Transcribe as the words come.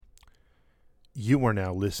You are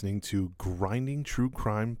now listening to Grinding True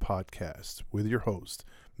Crime Podcast with your host,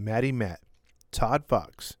 Maddie Matt, Todd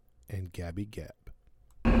Fox, and Gabby Gab.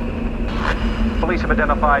 Police have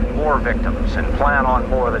identified more victims and plan on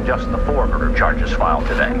more than just the 4 murder charges filed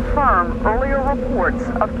today. Confirm earlier reports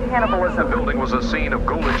of cannibalism. The building was a scene of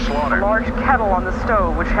ghoulish slaughter. A large kettle on the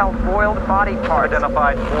stove which held boiled body parts.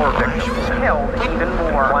 Identified more victims and Killed even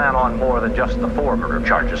more. plan on more than just the 4 murder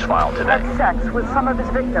charges filed today. Had sex with some of his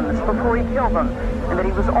victims before he killed them, and that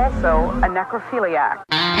he was also a necrophiliac.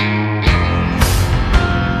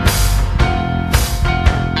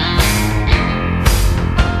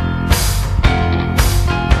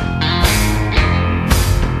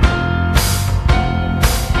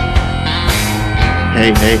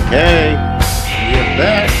 Hey, we're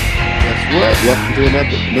back. Guess what? Welcome to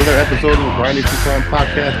another episode of the Grinding True Crime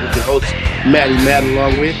Podcast with your host, Maddie Matt,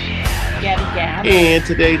 along with Gabby Gab. And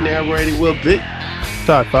today narrating will be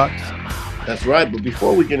Todd Fox. That's right. But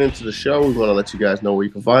before we get into the show, we want to let you guys know where you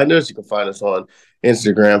can find us. You can find us on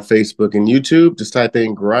Instagram, Facebook, and YouTube. Just type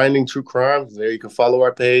in Grinding True Crime. There you can follow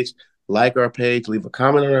our page, like our page, leave a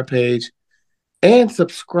comment on our page, and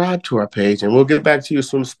subscribe to our page, and we'll get back to you as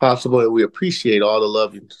soon as possible, and we appreciate all the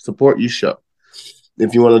love and support you show.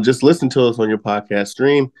 If you want to just listen to us on your podcast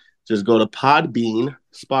stream, just go to Podbean,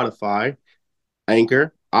 Spotify,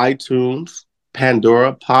 Anchor, iTunes,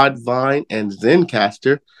 Pandora, Podvine, and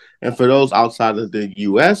Zencaster. And for those outside of the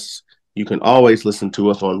U.S., you can always listen to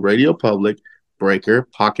us on Radio Public, Breaker,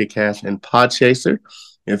 Pocket Cast, and Podchaser.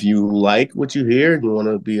 If you like what you hear and you want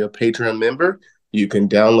to be a Patreon member, you can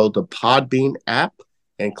download the Podbean app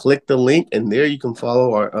and click the link, and there you can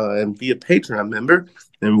follow our and be a Patreon member.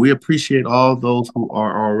 And we appreciate all those who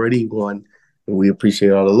are already one, and we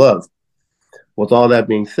appreciate all the love. With all that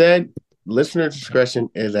being said, listener discretion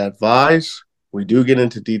is advised. We do get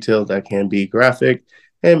into details that can be graphic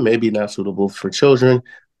and maybe not suitable for children,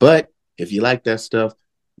 but if you like that stuff,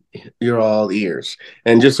 you're all ears.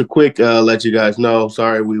 And just a quick let you guys know,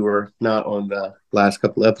 sorry we were not on the last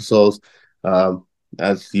couple episodes.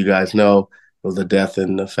 As you guys know, it was a death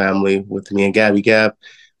in the family with me and Gabby Gab.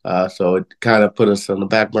 So it kind of put us on the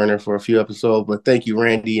back burner for a few episodes. But thank you,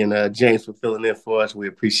 Randy and James, for filling in for us. We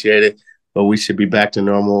appreciate it. But we should be back to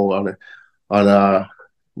normal on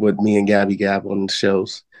with me and Gabby Gab on the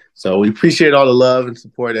shows. So we appreciate all the love and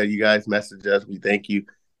support that you guys message us. We thank you.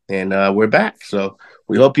 And we're back. So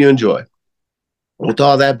we hope you enjoy. With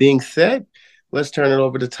all that being said, let's turn it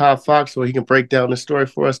over to Todd Fox so he can break down the story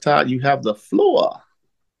for us. Todd, you have the floor.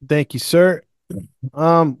 Thank you, sir.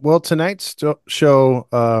 Well, tonight's show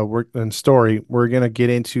we're going to get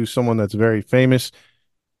into someone that's very famous.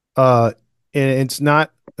 And it's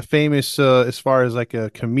not famous as far as like a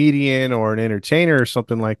comedian or an entertainer or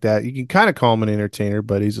something like that. You can kind of call him an entertainer,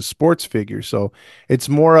 but he's a sports figure. So it's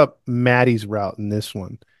more up Maddie's route in this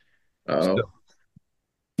one. Oh.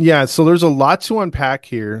 Yeah, so there's a lot to unpack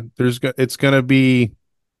here. It's going to be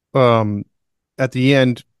at the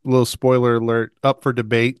end, a little spoiler alert, up for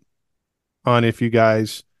debate on if you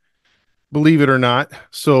guys believe it or not.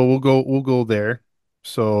 So we'll go there.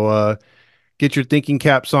 So get your thinking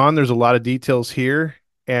caps on. There's a lot of details here,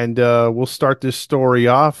 and we'll start this story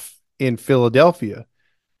off in Philadelphia.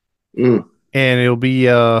 And it'll be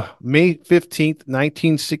May 15th,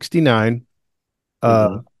 1969.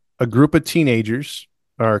 A group of teenagers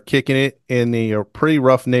are kicking it in a pretty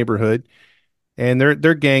rough neighborhood, and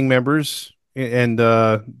they're gang members, and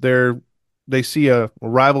they see a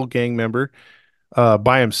rival gang member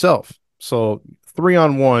by himself. So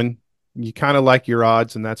 3-on-1, you kind of like your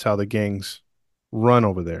odds, and that's how the gangs run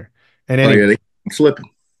over there. And they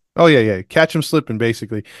slipping. Oh yeah, catch him slipping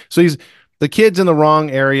basically. So the kid's in the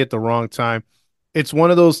wrong area at the wrong time. It's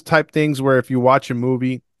one of those type things where if you watch a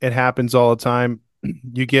movie, it happens all the time.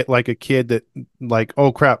 You get like a kid that like,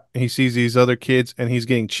 oh crap, he sees these other kids and he's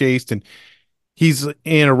getting chased and he's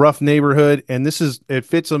in a rough neighborhood. And it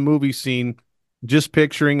fits a movie scene, just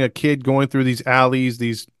picturing a kid going through these alleys,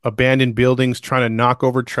 these abandoned buildings, trying to knock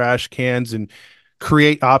over trash cans and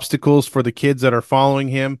create obstacles for the kids that are following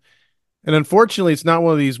him. And unfortunately, it's not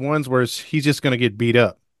one of these ones where he's just going to get beat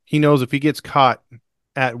up. He knows if he gets caught,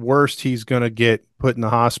 at worst, he's going to get put in the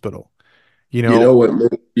hospital. You know what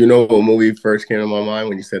movie first came to my mind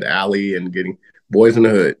when you said alley and getting Boys in the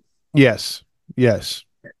Hood? Yes. Yes,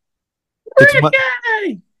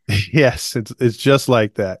 it's just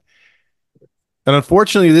like that. And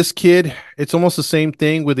unfortunately, this kid, it's almost the same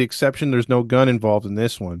thing with the exception there's no gun involved in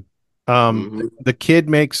this one. The kid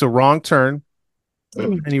makes a wrong turn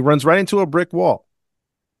and he runs right into a brick wall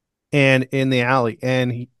and in the alley.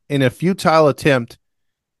 And he, in a futile attempt,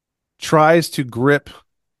 tries to grip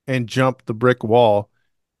and jump the brick wall,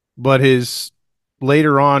 but his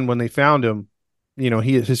later on when they found him,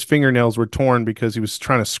 his fingernails were torn because he was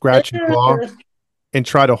trying to scratch and claw and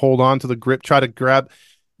try to hold on to the grip, try to grab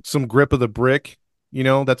some grip of the brick.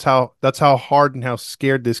 That's how hard and how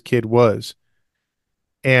scared this kid was.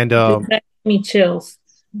 And That gave me chills.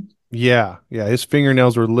 yeah, yeah, his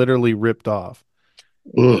fingernails were literally ripped off.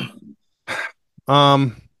 Mm.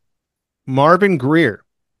 Um, Marvin Greer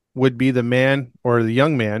would be the man or the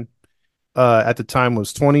young man. At the time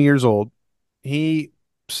was 20 years old. He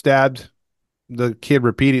stabbed the kid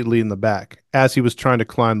repeatedly in the back as he was trying to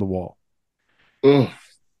climb the wall. Mm.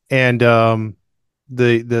 And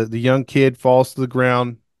the young kid falls to the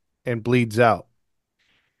ground and bleeds out.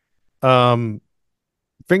 Um,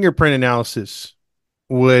 Fingerprint analysis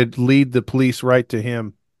would lead the police right to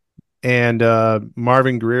him, and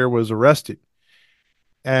Marvin Greer was arrested.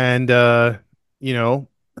 And you know,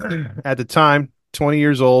 at the time, 20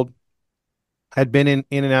 years old, had been in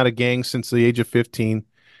and out of gangs since the age of 15.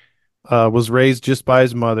 Was raised just by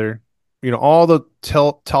his mother. All the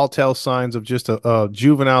telltale signs of just a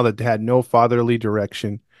juvenile that had no fatherly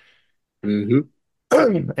direction. Hmm.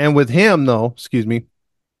 And with him, though, excuse me,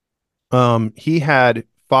 he had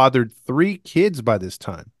fathered three kids by this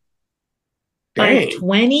time, By Dang.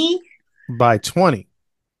 20? by 20,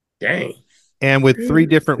 Dang. and with three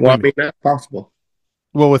different Well, I women. mean, that's possible.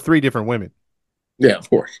 Well, with three different women. Yeah, of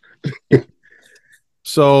course.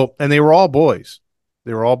 So, and they were all boys.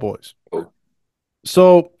 They were all boys.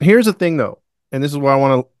 So here's the thing, though, and this is why I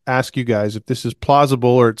want to ask you guys if this is plausible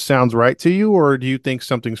or it sounds right to you, or do you think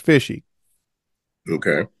something's fishy?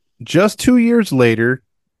 Okay. Just 2 years later,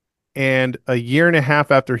 and a year and a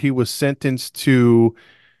half after he was sentenced to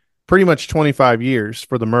pretty much 25 years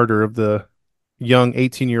for the murder of the young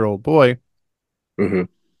 18-year-old boy, Hmm.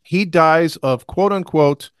 he dies of quote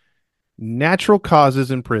unquote natural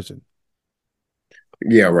causes in prison.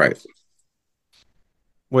 Yeah, right.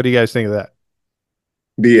 What do you guys think of that?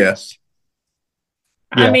 BS.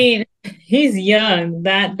 I Yeah. mean, he's young.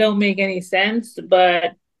 That don't make any sense,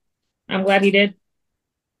 but I'm glad he did.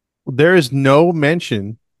 There is no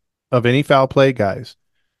mention of any foul play, guys.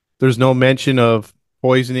 There's no mention of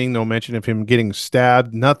poisoning, no mention of him getting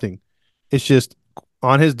stabbed, nothing. It's just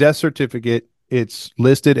on his death certificate, it's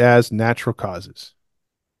listed as natural causes.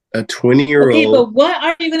 A 20 year Okay, old. but what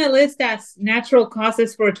are you going to list as natural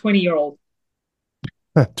causes for a 20-year-old?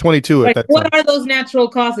 22 at Like, that time. what are those natural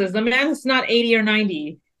causes? The man is not 80 or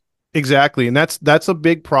 90. Exactly. And that's a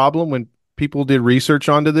big problem when people did research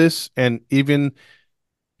onto this, and even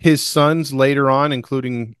his sons later on,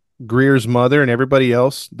 including Greer's mother and everybody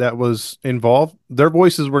else that was involved, their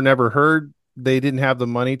voices were never heard. They didn't have the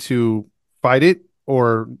money to fight it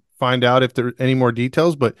or find out if there are any more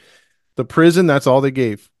details, but the prison, that's all they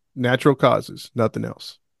gave. Natural causes, nothing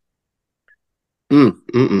else.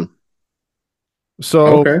 Mm-mm.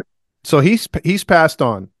 So Okay. so he's passed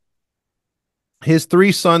on. His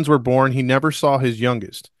three sons were born. He never saw his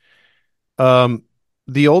youngest. Um,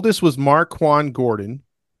 the oldest was Marquand Gordon,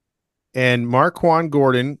 and Marquand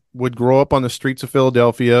Gordon would grow up on the streets of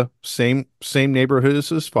Philadelphia, same neighborhood as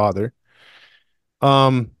his father.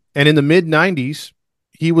 And in the mid '90s,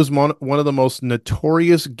 he was one of the most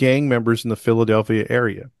notorious gang members in the Philadelphia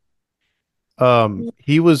area.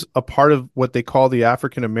 He was a part of what they call the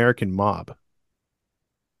African American mob.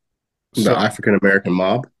 The So African American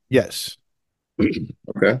mob. yes,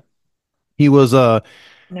 Okay. he was Never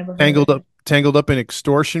heard tangled of up it. tangled up in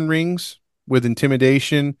extortion rings with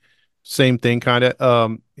intimidation. Same thing, kind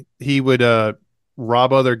of. He would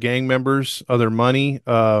rob other gang members of their money.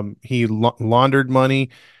 He laundered money.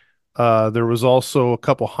 There was also a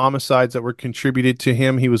couple homicides that were contributed to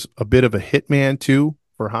him. He was a bit of a hitman too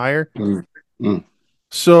for hire. Mm. Mm.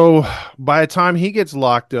 So by the time he gets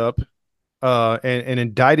locked up and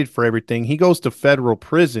indicted for everything, he goes to federal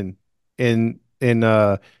prison in in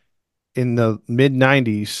uh in the mid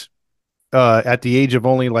 '90s at the age of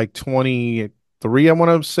only like 23, I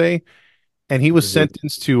want to say, and he was Mhm.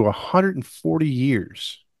 sentenced to 140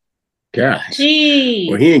 years. Gosh. Well,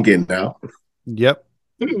 Jeez. he ain't getting out. Yep.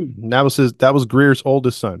 That was Greer's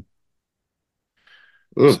oldest son.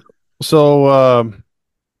 Mm. So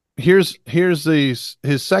here's his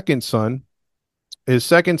second son. His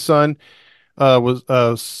second son was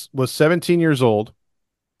 17 years old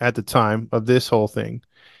at the time of this whole thing,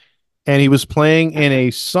 and he was playing in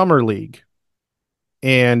a summer league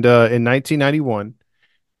and in 1991,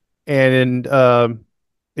 and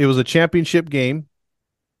it was a championship game,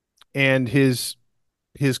 and his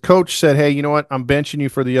coach said, "Hey, you know what? I'm benching you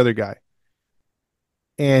for the other guy."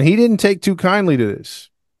 And he didn't take too kindly to this.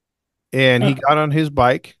 And he Uh, got on his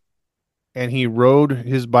bike and he rode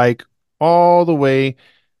his bike all the way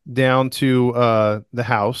down to the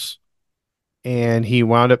house, and he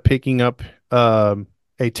wound up picking up a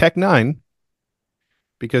Tech 9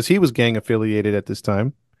 because he was gang affiliated at this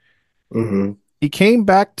time. Mm-hmm. He came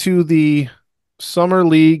back to the summer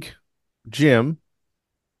league gym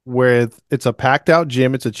where it's a packed out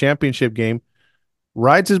gym, it's a championship game.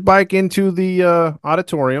 Rides his bike into the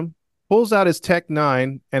auditorium, pulls out his Tech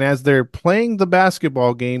 9, and as they're playing the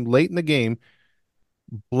basketball game late in the game,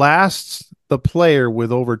 blasts the player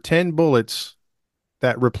with over 10 bullets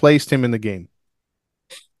that replaced him in the game.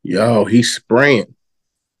 Yo, he's spraying.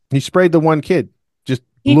 He sprayed the one kid, just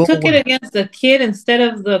He blew him took it away. against the kid instead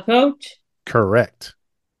of the coach. Correct.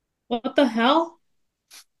 What the hell?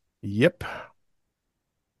 Yep.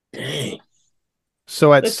 Dang.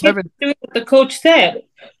 So at The kid seven, doing what the coach said.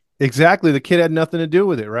 exactly, the kid had nothing to do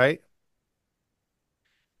with it, right?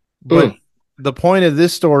 But Mm. the point of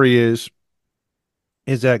this story is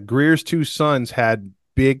that Greer's two sons had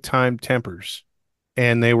big time tempers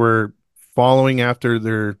and they were following after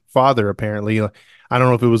their father apparently. I don't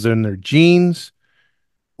know if it was in their genes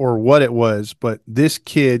or what it was, but this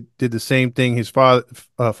kid did the same thing his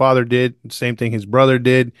father did, same thing his brother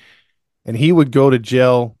did, and he would go to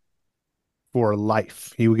jail for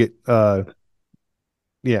life. He would get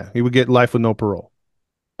yeah, he would get life with no parole.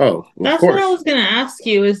 Oh, of That's what I course. was gonna ask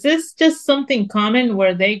you. Is this just something common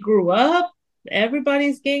where they grew up?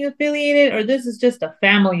 Everybody's gang affiliated, or this is just a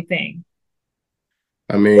family thing?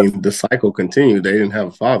 I mean, the cycle continued. They didn't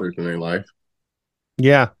have fathers in their life.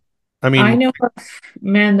 Yeah. I I mean, know of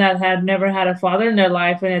men that had never had a father in their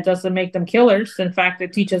life, and it doesn't make them killers. In fact,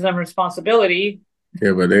 it teaches them responsibility.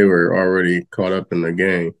 Yeah, but they were already caught up in the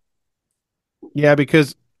game. yeah,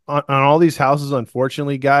 because on all these houses,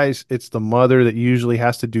 unfortunately, guys, it's the mother that usually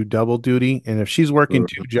has to do double duty. And if she's working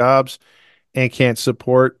two Mm-hmm. jobs and can't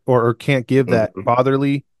support or can't give that Mm-hmm.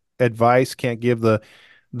 fatherly advice, can't give the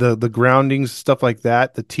groundings, stuff like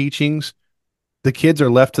that, the teachings, the kids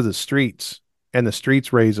are left to the streets and the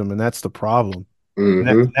streets raise them, and that's the problem. And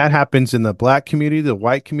Mm-hmm. that happens in the black community, the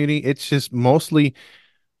white community. It's just mostly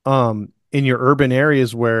in your urban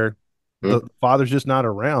areas where the father's just not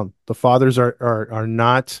around. The fathers are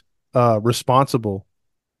not responsible,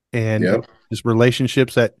 and Yep. just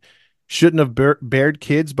relationships that shouldn't have bared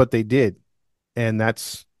kids, but they did. And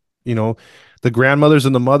that's, you know, the grandmothers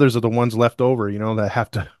and the mothers are the ones left over, that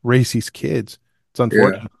have to raise these kids. It's Yeah.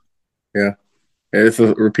 unfortunate. Yeah. And it's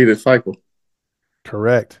a repeated cycle.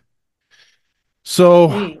 Correct. So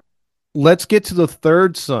Gee. let's get to the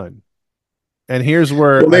third son. And here's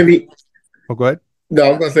where Well, I think, maybe oh, go ahead. no. I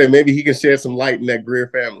was gonna say maybe he can shed some light in that Greer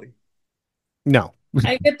family. No.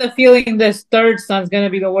 I get the feeling this third son's gonna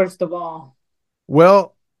be the worst of all.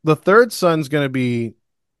 Well, the third son's going to be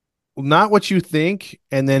not what you think,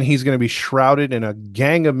 and then he's going to be shrouded in a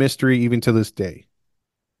gang of mystery even to this day.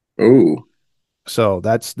 Ooh. So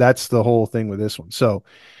that's the whole thing with this one. So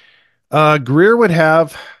Greer would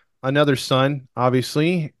have another son,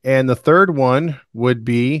 obviously, and the third one would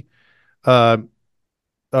be uh,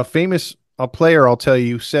 a player. I'll tell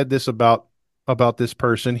you said this about this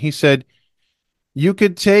person. He said you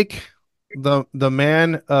could take the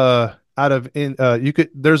man out of in you could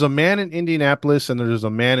there's a man in Indianapolis and there's a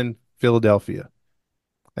man in Philadelphia.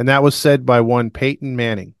 And that was said by one Peyton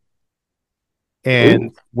Manning. And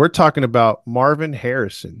Ooh. we're talking about Marvin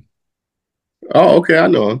Harrison. Oh, okay. I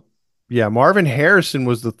know him. Yeah, Marvin Harrison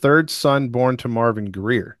was the third son born to Marvin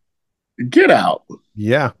Greer. Get out.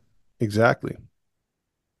 Yeah, exactly.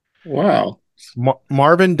 Wow.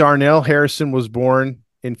 Marvin Darnell Harrison was born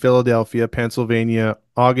in Philadelphia, Pennsylvania,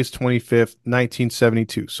 August 25th,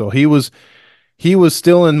 1972. So he was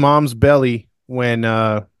still in mom's belly when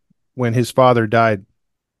his father died.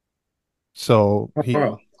 So he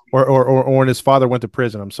Wow. or when his father went to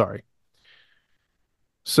prison, I'm sorry.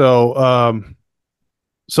 So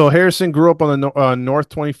so Harrison grew up on the North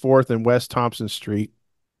 24th and West Thompson Street.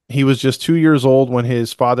 He was just 2 years old when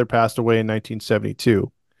his father passed away in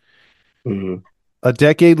 1972. Mm-hmm. A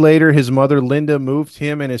decade later, his mother Linda moved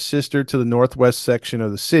him and his sister to the northwest section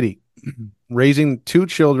of the city. Raising two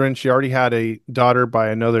children, she already had a daughter by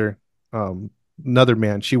another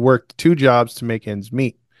man. She worked two jobs to make ends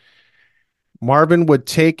meet. Marvin would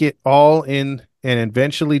take it all in and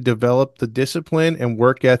eventually develop the discipline and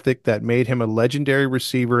work ethic that made him a legendary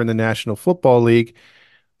receiver in the National Football League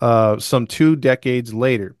some 2 decades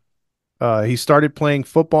later. He started playing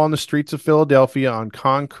football in the streets of Philadelphia on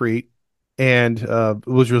concrete, and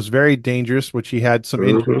which was very dangerous, which he had some Mm-hmm.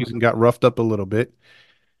 injuries and got roughed up a little bit.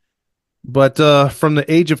 But from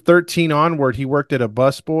the age of 13 onward, he worked as a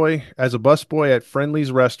busboy at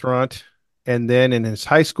Friendly's restaurant, And then in his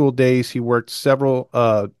high school days, he worked several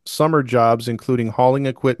summer jobs, including hauling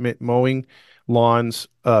equipment, mowing lawns,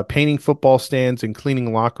 painting football stands, and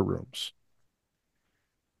cleaning locker rooms.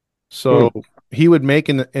 Hmm. So he would make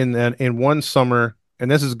in one summer,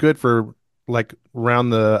 and this is good for like around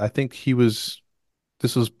the, I think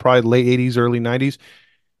this was probably late 80s, early 90s.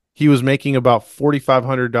 He was making about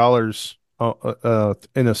 $4,500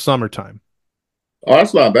 in the summertime. Oh,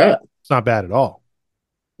 that's not bad, It's not bad at all.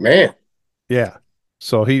 man. Yeah.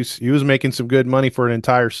 So he was making some good money for an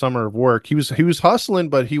entire summer of work. He was hustling,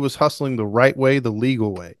 but he was hustling the right way, the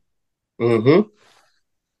legal way. Mm-hmm.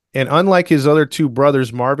 And unlike his other two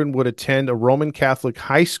brothers, Marvin would attend a Roman Catholic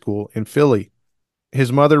high school in Philly.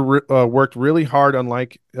 His mother worked really hard,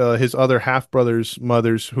 unlike his other half brothers'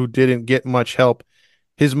 mothers who didn't get much help.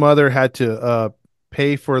 His mother had to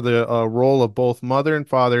pay for the role of both mother and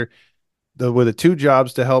father with the two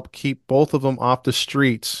jobs to help keep both of them off the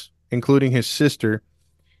streets, including his sister.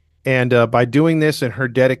 And by doing this and her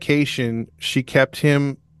dedication, she kept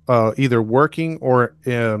him either working or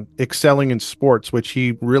excelling in sports, which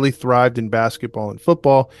he really thrived in basketball and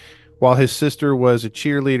football, while his sister was a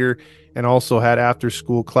cheerleader and also had after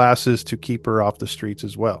school classes to keep her off the streets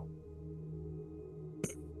as well.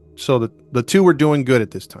 So the two were doing good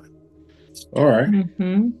at this time. All right.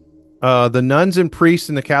 Mm-hmm. The nuns and priests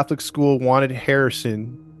in the Catholic school wanted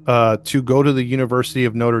Harrison to go to the University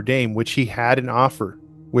of Notre Dame, which he had an offer.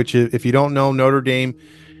 Which, if you don't know, Notre Dame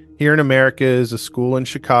here in America is a school in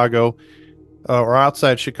Chicago or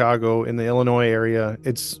outside Chicago in the Illinois area.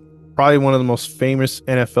 It's probably one of the most famous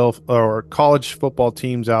NFL or college football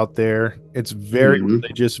teams out there. It's very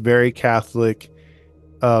religious, very Catholic.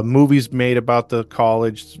 Movies made about the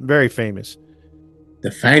college. It's very famous.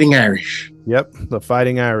 The Fighting Irish. Yep, the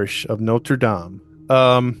Fighting Irish of Notre Dame.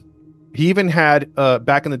 He even had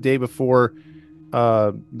back in the day before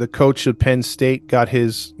the coach of Penn State got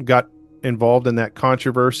involved in that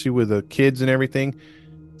controversy with the kids and everything.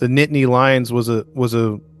 The Nittany Lions was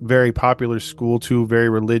a very popular school too, very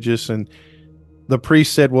religious, and the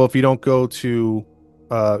priest said, "Well, if you don't go to,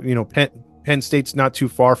 Penn State's not too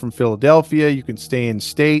far from Philadelphia. You can stay in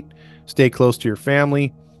state, stay close to your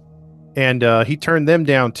family." And he turned them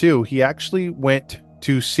down too. He actually went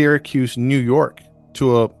to Syracuse, New York,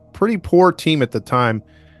 to a pretty poor team at the time,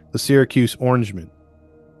 the Syracuse Orangemen.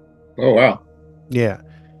 Oh, wow. Yeah.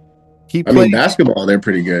 He I played mean, basketball, they're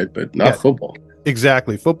pretty good, but not football.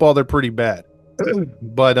 exactly. Football, they're pretty bad.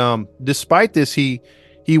 But despite this, he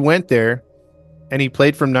went there and he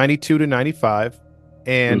played from 92 to 95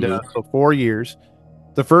 and so 4 years.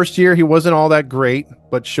 The first year he wasn't all that great,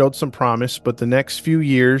 but showed some promise. But the next few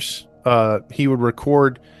years, he would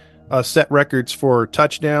record set records for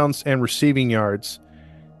touchdowns and receiving yards.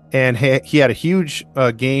 And he had a huge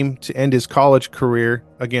game to end his college career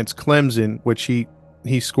against Clemson, which he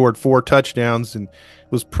scored 4 touchdowns and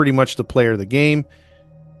was pretty much the player of the game.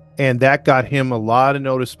 And that got him a lot of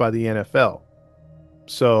notice by the NFL.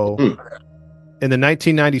 So in the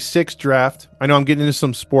 1996 draft, I know I'm getting into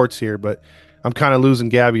some sports here, but I'm kind of losing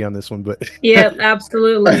Gabby on this one. But Yep,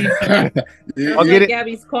 absolutely. I'll get it.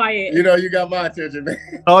 Gabby's quiet. You know, you got my attention,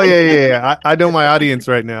 man. Oh, yeah. I know my audience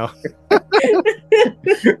right now.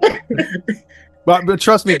 But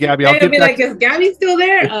trust me, Gabby, I'll get be back. like, is Gabby still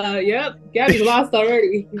there? Yep, Gabby lost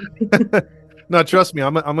already. No, trust me,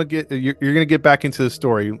 I'm gonna get you're gonna get back into the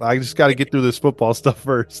story. I just got to get through this football stuff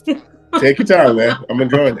first. Take your time, man. I'm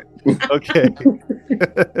enjoying it. Okay.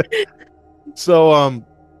 So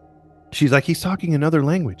she's like, he's talking another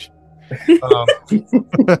language.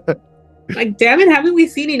 Like, damn it, haven't we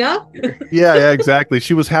seen enough? Yeah, exactly.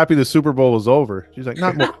 She was happy the Super Bowl was over. She's like,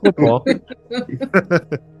 not more football.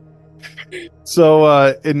 So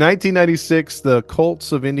in 1996, the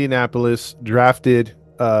Colts of Indianapolis drafted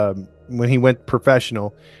when he went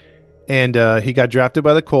professional, and he got drafted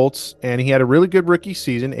by the Colts, and he had a really good rookie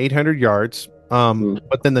season, 800 yards.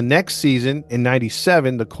 But then the next season in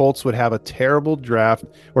 97, the Colts would have a terrible draft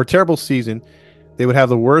or terrible season. They would have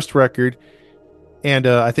the worst record. And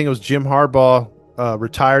I think it was Jim Harbaugh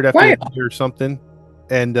retired after a year or something.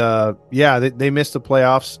 And they missed the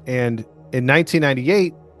playoffs. And in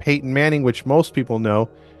 1998, Peyton Manning, which most people know,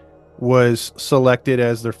 was selected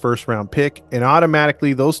as their first round pick. And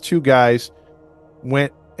automatically those two guys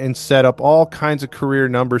went and set up all kinds of career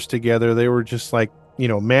numbers together. They were just like,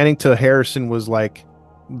 Manning to Harrison was like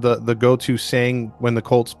the go-to saying when the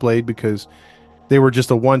Colts played, because they were just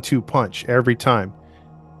a 1-2 punch every time.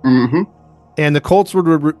 And the Colts would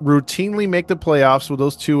routinely make the playoffs with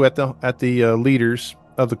those two at the leaders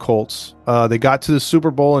of the Colts. They got to the Super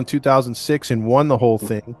Bowl in 2006 and won the whole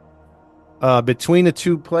thing. Between the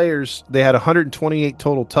two players, they had 128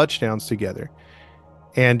 total touchdowns together,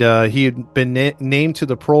 and he had been named to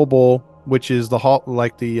the Pro Bowl, which is the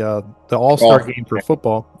All Star Oh. game for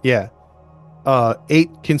football. Yeah, 8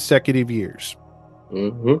 consecutive years.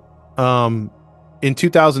 Mm-hmm. Um, in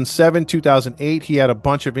 2007, 2008, he had a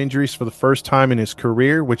bunch of injuries for the first time in his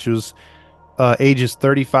career, which was ages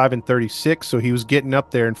 35 and 36. So he was getting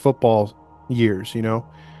up there in football years, you know.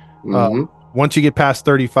 Uh, Mm-hmm. Once you get past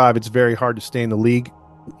 35, it's very hard to stay in the league.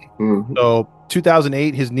 Mm-hmm. So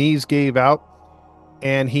 2008, his knees gave out,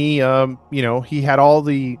 and he had all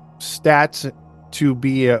the stats to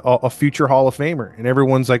be a future Hall of Famer. And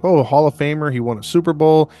everyone's like, oh, Hall of Famer. He won a Super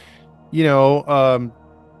Bowl, you know,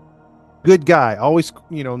 good guy. Always,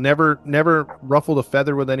 never ruffled a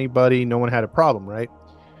feather with anybody. No one had a problem, right?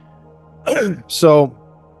 So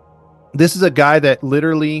this is a guy that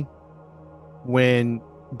literally, when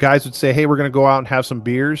guys would say, hey, we're going to go out and have some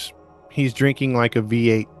beers, he's drinking like a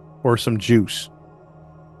V8 or some juice.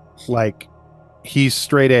 Like, he's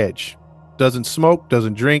straight edge, doesn't smoke,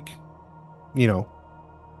 doesn't drink, you know.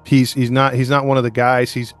 He's not one of the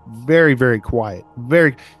guys. He's very, very quiet.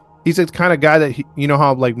 He's the kind of guy that you know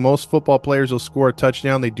how like most football players will score a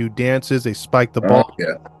touchdown, they do dances, they spike the ball,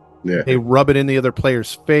 Yeah. Yeah. they rub it in the other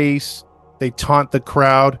player's face, they taunt the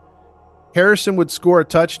crowd. Harrison would score a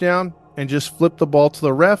touchdown and just flip the ball to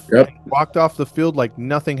the ref, Yep. and walked off the field like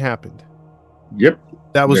nothing happened. Yep.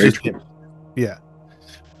 That was Very just true. him. Yeah.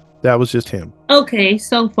 That was just him. Okay,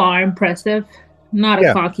 so far impressive. Not a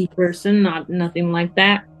Yeah. cocky person, nothing like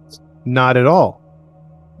that. Not at all.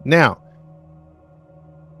 Now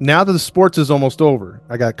that the sports is almost over,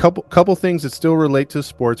 I got a couple things that still relate to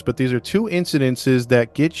sports, but these are two incidences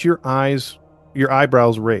that get your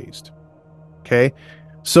eyebrows raised. Okay.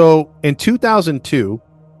 So in 2002,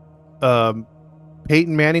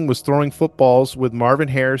 Peyton Manning was throwing footballs with Marvin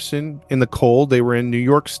Harrison in the cold. They were in New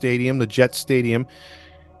York Stadium, the Jet Stadium.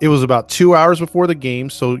 It was about 2 hours before the game,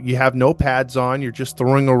 so you have no pads on. You're just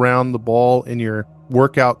throwing around the ball in your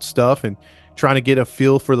workout stuff and trying to get a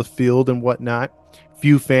feel for the field and whatnot.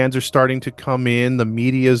 Few fans are starting to come in. The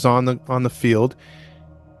media's on the field,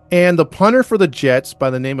 and the punter for the Jets, by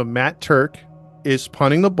the name of Matt Turk, is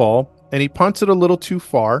punting the ball, and he punts it a little too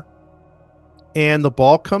far, and the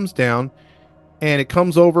ball comes down, and it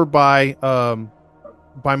comes over by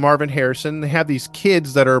Marvin Harrison. They have these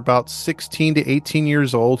kids that are about 16 to 18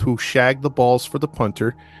 years old who shag the balls for the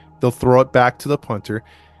punter. They'll throw it back to the punter.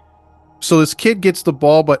 So this kid gets the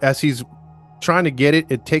ball, but as he's trying to get it,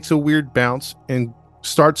 it takes a weird bounce and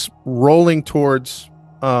starts rolling towards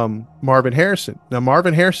Marvin Harrison. Now,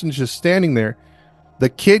 Marvin Harrison's just standing there. The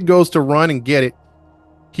kid goes to run and get it.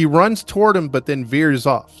 He runs toward him, but then veers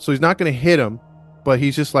off. So he's not going to hit him, but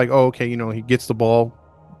he's just like, oh, okay, he gets the ball,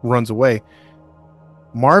 runs away.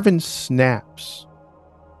 Marvin snaps,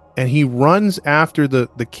 and he runs after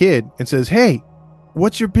the kid and says, hey,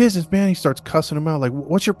 what's your business, man? He starts cussing him out like,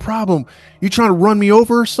 what's your problem? You trying to run me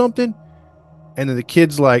over or something? And then the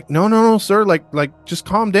kid's like, no, sir. Like, just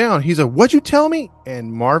calm down. He's like, what'd you tell me?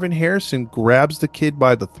 And Marvin Harrison grabs the kid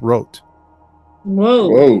by the throat.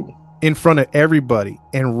 Whoa. In front of everybody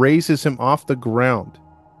and raises him off the ground.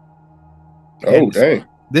 Oh, dang.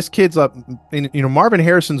 This kid's up, Marvin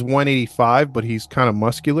Harrison's 185, but he's kind of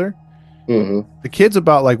muscular. Mm-hmm. The kid's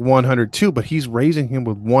about like 102, but he's raising him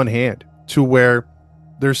with one hand to where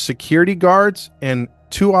there's security guards and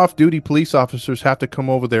 2 off-duty police officers have to come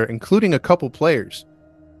over there, including a couple players,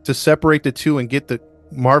 to separate the two and get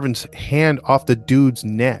Marvin's hand off the dude's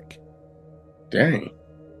neck. Dang.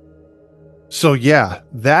 So yeah,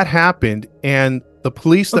 that happened, and the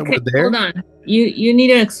police that were there. Hold on. You need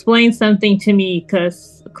to explain something to me,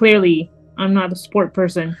 because clearly I'm not a sport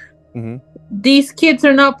person. Mm-hmm. These kids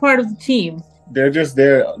are not part of the team. They're just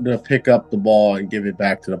there to pick up the ball and give it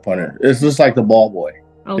back to the punter. It's just like the ball boy.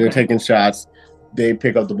 Okay. They're taking shots. They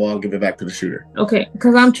pick up the ball and give it back to the shooter. Okay,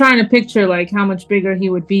 because I'm trying to picture like how much bigger he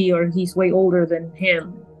would be, or he's way older than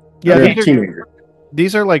him. Yeah, They're teenagers.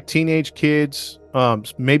 These are like teenage kids.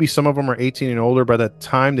 Maybe some of them are 18 and older. By that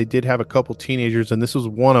time, they did have a couple teenagers, and this was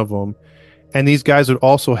one of them. And these guys would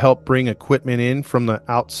also help bring equipment in from the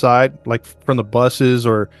outside, like from the buses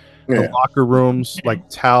or the locker rooms, like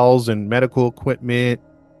towels and medical equipment,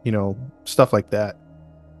 stuff like that.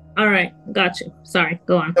 All right, got you. Sorry,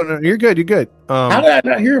 go on. No, you're good. You're good. How did I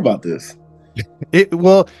not hear about this? It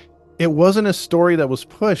wasn't a story that was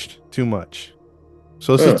pushed too much.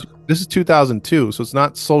 So this is 2002, so it's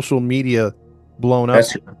not social media blown up.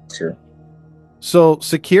 That's true. So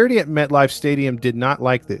security at MetLife Stadium did not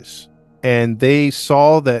like this, and they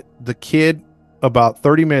saw that the kid about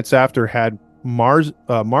 30 minutes after had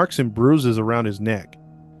marks and bruises around his neck.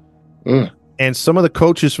 Mm. And some of the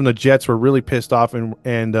coaches from the Jets were really pissed off, and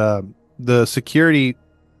the security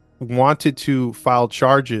wanted to file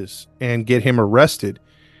charges and get him arrested.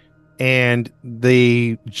 And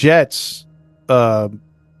the Jets, uh,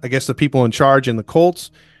 I guess the people in charge and the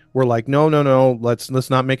Colts were like, no, no, no, let's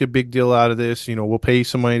not make a big deal out of this. We'll pay you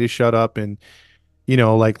some money to shut up, and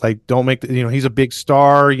like don't make he's a big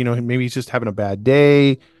star. Maybe he's just having a bad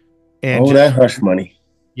day, and Oh, that just hush money.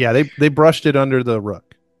 yeah, they brushed it under the rug.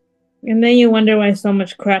 And then you wonder why so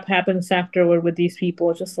much crap happens afterward with these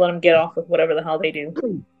people. Just let them get off with whatever the hell they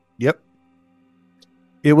do. Yep,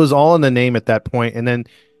 it was all in the name at that point, and then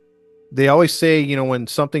they always say, when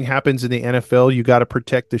something happens in the NFL, you got to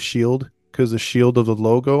protect the shield because the shield of the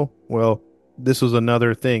logo. Well, this was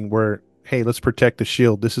another thing where, hey, let's protect the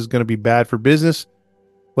shield. This is going to be bad for business.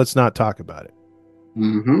 Let's not talk about it.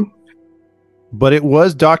 Mm-hmm. But it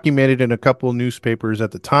was documented in a couple of newspapers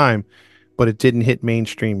at the time, but it didn't hit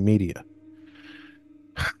mainstream media.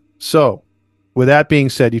 So, with that being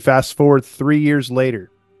said, you fast forward 3 years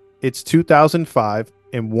later, it's 2005,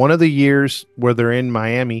 and one of the years where they're in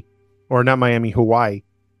Miami, or not Miami, Hawaii,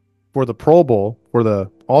 for the Pro Bowl, for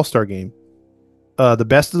the All-Star game. The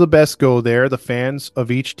best of the best go there. The fans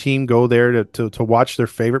of each team go there to watch their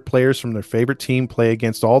favorite players from their favorite team play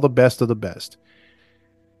against all the best of the best.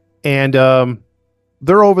 And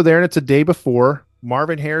they're over there, and it's a day before.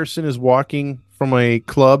 Marvin Harrison is walking from a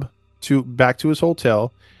club to back to his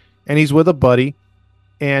hotel, and he's with a buddy.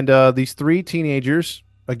 And these three teenagers,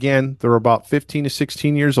 again, they're about 15 to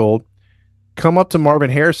 16 years old, come up to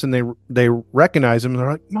Marvin Harrison. They recognize him. And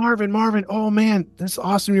they're like, Marvin, Marvin, oh man, that's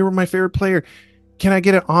awesome. You were my favorite player. Can I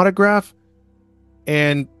get an autograph?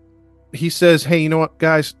 And he says, hey, you know what,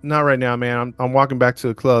 guys, not right now, man. I'm walking back to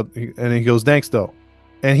the club. And he goes, thanks, though.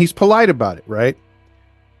 And he's polite about it, right?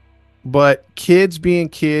 But kids being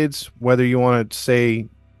kids, whether you want to say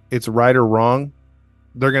it's right or wrong,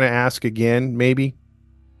 they're going to ask again, maybe.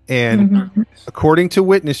 And according to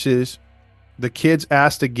witnesses, the kids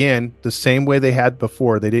asked again the same way they had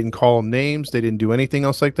before. They didn't call them names. They didn't do anything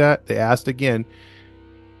else like that. They asked again.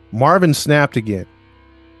 Marvin snapped again.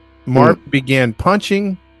 Marvin began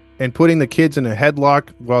punching and putting the kids in a headlock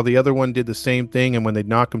while the other one did the same thing. And when they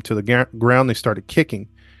knocked them to the ground, they started kicking.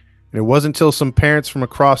 And it wasn't until some parents from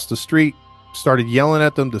across the street started yelling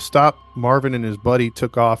at them to stop. Marvin and his buddy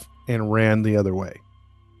took off and ran the other way.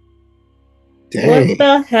 Dang. What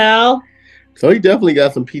the hell? So he definitely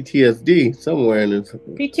got some PTSD somewhere in his.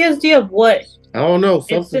 PTSD of what? I don't know.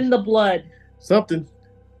 It's in the blood. Something.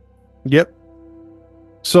 Yep.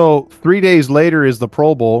 So 3 days later is the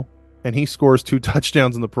Pro Bowl, and he scores 2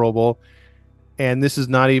 touchdowns in the Pro Bowl. And this is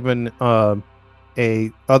not even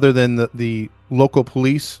other than the local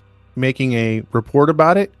police making a report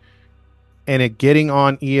about it, and it getting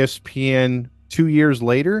on ESPN 2 years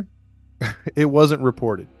later. It wasn't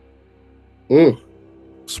reported.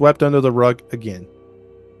 Swept under the rug again.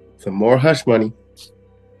 Some more hush money.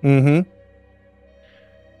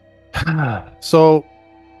 So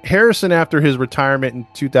Harrison, after his retirement in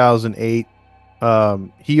 2008,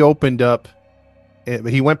 he opened up.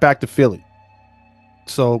 He went back to Philly.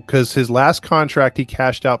 So because his last contract, he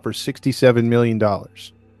cashed out for $67 million.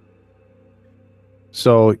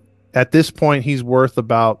 So at this point, he's worth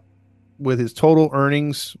about, with his total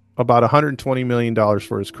earnings, about $120 million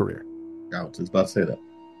for his career. I was just about to say that.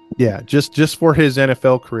 Yeah, just for his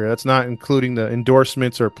NFL career. That's not including the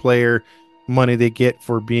endorsements or player money they get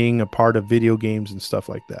for being a part of video games and stuff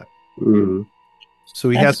like that. Mm-hmm. So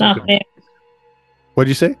he That's has. not fair. What'd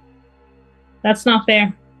you say? That's not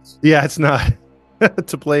fair. Yeah, it's not.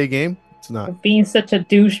 To play a game, it's not. Being such a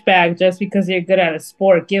douchebag just because you're good at a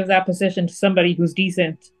sport, give that position to somebody who's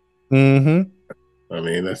decent. Mm-hmm. I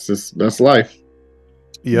mean, that's life.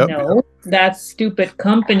 Yep. No, that's stupid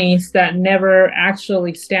companies that never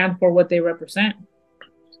actually stand for what they represent.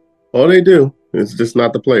 Oh, they do. It's just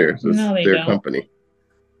not the players. It's No, they their don't. company.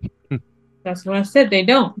 That's what I said. They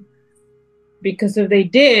don't. Because if they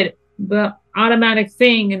did, the automatic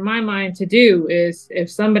thing in my mind to do is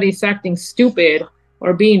if somebody's acting stupid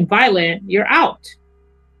or being violent, you're out.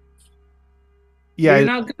 Yeah, You're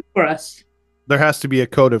not good for us. there has to be a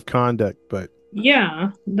code of conduct, but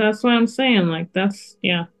Yeah, that's what I'm saying. Like, that's,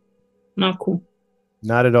 yeah, not cool.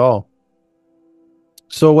 not at all.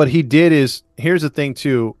 So what he did is, here's the thing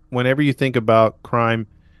too, whenever you think about crime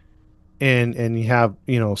and you have,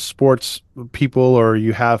 sports people, or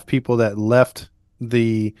you have people that left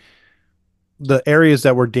the areas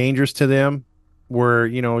that were dangerous to them, where,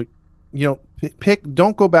 pick,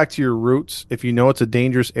 don't go back to your roots. If you know it's a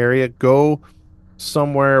dangerous area, go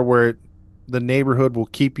somewhere where the neighborhood will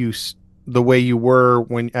keep you the way you were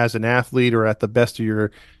when as an athlete or at the best of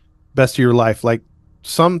your best of your life. Like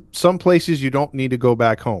some places you don't need to go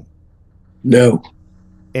back home. No.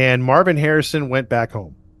 And Marvin Harrison went back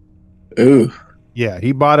home. Ooh. Yeah,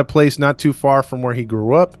 he bought a place not too far from where he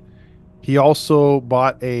grew up. He also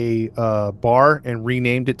bought a bar and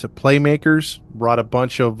renamed it to Playmakers. Brought a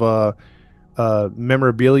bunch of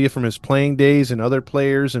memorabilia from his playing days and other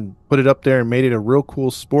players, and put it up there and made it a real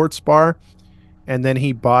cool sports bar. And then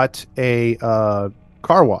he bought a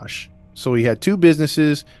car wash. So he had two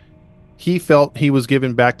businesses. He felt he was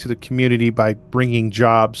giving back to the community by bringing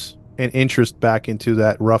jobs and interest back into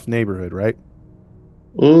that rough neighborhood, right?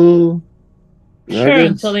 Mm, I Sure,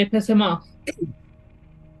 until guess. they piss him off.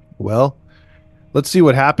 Well, let's see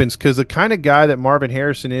what happens, because the kind of guy that Marvin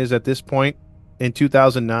Harrison is at this point in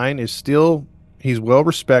 2009 is still, he's well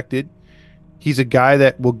respected. He's a guy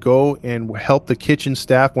that will go and help the kitchen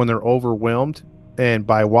staff when they're overwhelmed and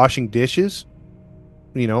by washing dishes.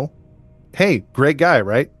 You know, hey, great guy,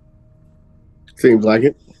 right? Seems like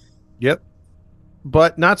it. Yep.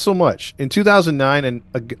 But not so much. In 2009, and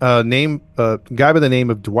a guy by the name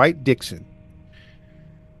of Dwight Dixon.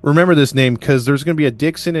 Remember this name because there's going to be a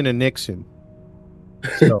Dixon and a Nixon.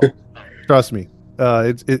 So trust me,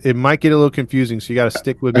 it might get a little confusing. So you got to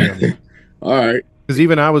stick with me on this, All right. because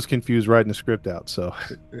even I was confused writing the script out. So,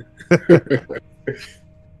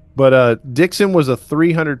 but Dixon was a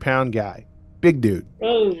 300-pound guy, big dude.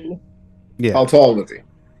 Oh. Yeah, How tall was he?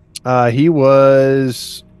 he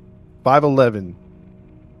was 5'11".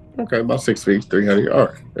 Okay, about 6 feet, 300. All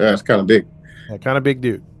right. Yeah, that's kind of big. Yeah, kind of big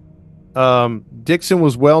dude. Dixon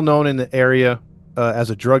was well known in the area as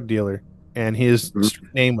a drug dealer, and his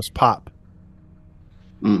street name was Pop.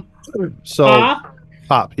 Mm. So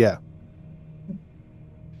Pop, yeah.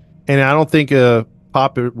 And I don't think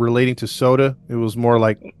Pop relating to soda. It was more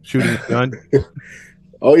like shooting a gun.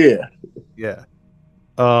 Oh, yeah. Yeah.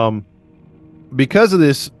 Because of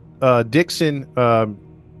this, Dixon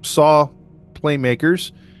saw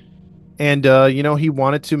Playmakers, and he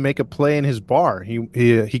wanted to make a play in his bar.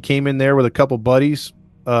 He came in there with a couple buddies.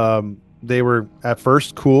 They were at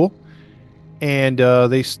first cool, and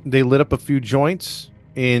they lit up a few joints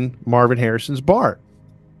in Marvin Harrison's bar.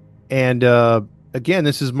 And again,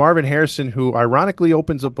 this is Marvin Harrison, who ironically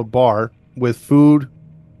opens up a bar with food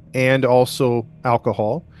and also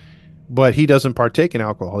alcohol, but he doesn't partake in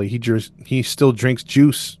alcohol. He still drinks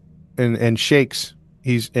juice and shakes.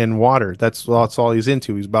 He's in water. That's all he's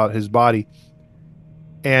into. He's about his body.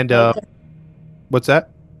 And Okay. what's that?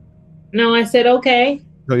 No, I said okay.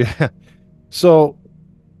 Oh yeah. So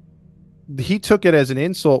he took it as an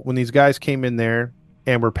insult when these guys came in there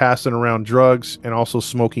and were passing around drugs and also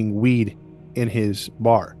smoking weed in his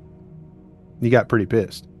bar. He got pretty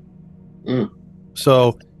pissed. Mm.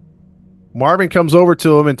 So Marvin comes over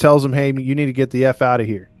to him and tells him, "Hey, you need to get the F out of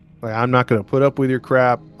here. Like, I'm not going to put up with your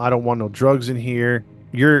crap. I don't want no drugs in here.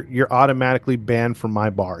 You're automatically banned from my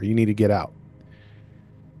bar. You need to get out."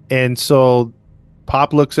 And so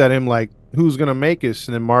Pop looks at him like, "Who's going to make us?"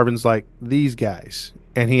 And then Marvin's like, "These guys."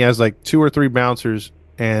 And he has like 2 or 3 bouncers,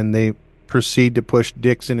 and they proceed to push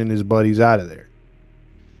Dixon and his buddies out of there.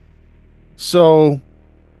 So,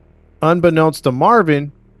 unbeknownst to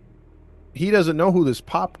Marvin, he doesn't know who this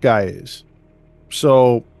Pop guy is.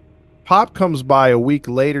 So Pop comes by a week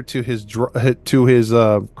later to his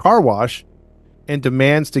car wash and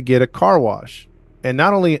demands to get a car wash, and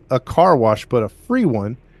not only a car wash but a free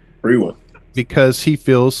one, Free one. because he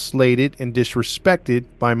feels slighted and disrespected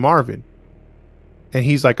by Marvin. And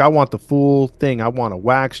he's like, "I want the full thing. I want a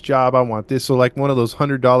wax job. I want this." So like one of those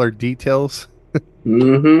 $100 details.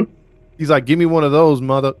 Mm-hmm. He's like, "Give me one of those,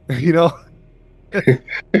 mother," you know.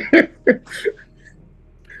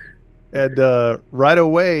 And right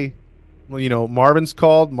away, well, Marvin's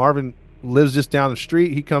called. Marvin lives just down the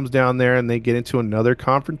street. He comes down there, and they get into another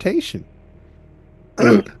confrontation.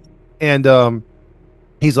 And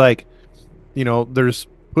he's like, there's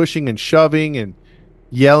pushing and shoving and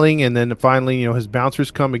yelling, and then finally, his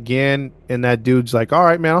bouncers come again, and that dude's like, "All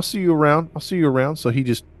right, man, I'll see you around. I'll see you around." So he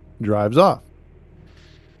just drives off.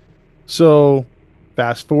 So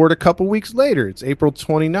fast forward a couple weeks later, it's April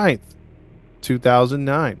 29th,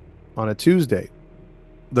 2009, on a Tuesday.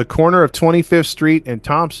 The corner of 25th Street and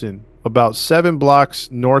Thompson, about 7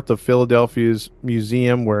 blocks north of Philadelphia's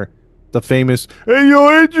museum, where the famous "Hey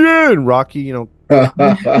yo, Adrian" Rocky, You're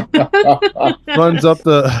runs up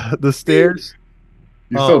the stairs.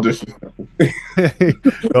 so disrespectful.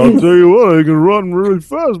 I'll tell you what, I can run really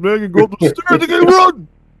fast, man. I can go up the stairs, I can run.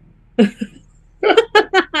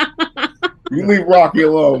 You leave Rocky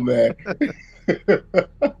alone, man.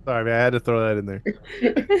 Sorry, man, I had to throw that in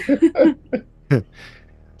there.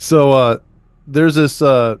 So there's this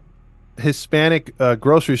Hispanic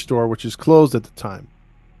grocery store, which is closed at the time,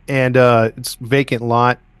 and it's vacant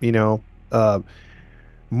lot.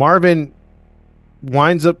 Marvin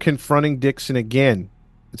winds up confronting Dixon again.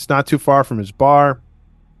 It's not too far from his bar,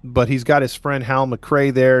 but he's got his friend Hal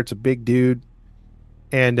McRae there. It's a big dude,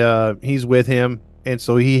 and he's with him. And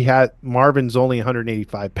so he had Marvin's only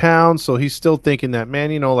 185 pounds, so he's still thinking that,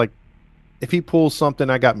 man, like if he pulls something,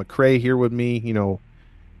 I got McRae here with me.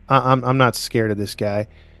 I'm not scared of this guy.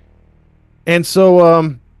 And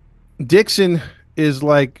so Dixon is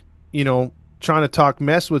like, trying to talk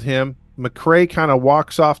mess with him. McRae kind of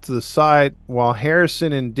walks off to the side while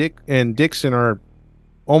Harrison and Dixon are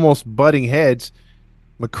almost butting heads.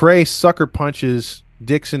 McRae sucker punches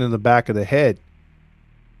Dixon in the back of the head,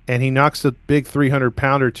 and he knocks the big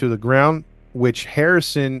 300-pounder to the ground, which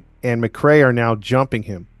Harrison and McRae are now jumping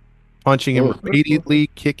him, punching him repeatedly,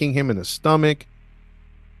 kicking him in the stomach.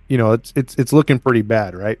 It's looking pretty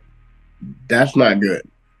bad, right? That's not good.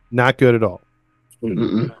 Not good at all.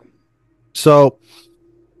 Mm-mm. So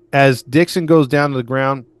as Dixon goes down to the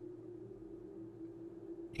ground,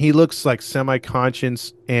 he looks like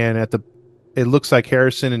semi-conscious, and it looks like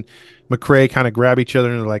Harrison and McRae kind of grab each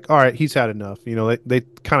other and they're like, all right, he's had enough. They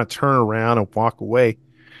kind of turn around and walk away.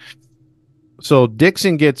 So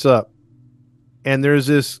Dixon gets up, and there's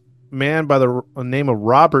this man by the name of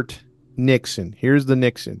Robert Nixon. Here's the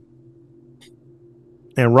Nixon.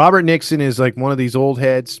 And Robert Nixon is like one of these old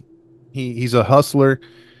heads. He's a hustler.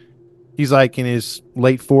 He's like in his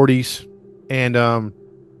late 40s, and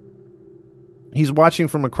he's watching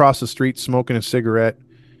from across the street, smoking a cigarette,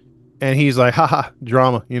 and he's like, haha,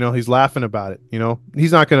 drama. He's laughing about it.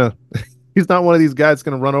 He's not he's not one of these guys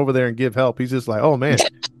gonna run over there and give help. He's just like, oh man,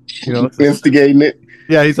 instigating it.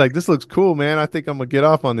 Yeah, he's like, this looks cool, man. I think I'm gonna get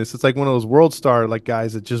off on this. It's like one of those World Star like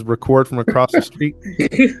guys that just record from across the street.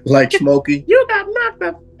 Like Smokey. You got knocked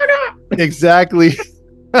the fuck up. Exactly.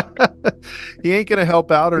 He ain't gonna help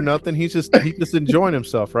out or nothing. He's just enjoying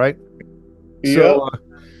himself, right? Yeah.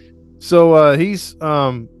 So he's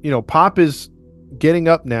Pop is getting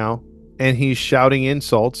up now, and he's shouting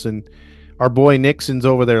insults, and our boy Nixon's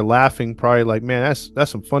over there laughing, probably like, man,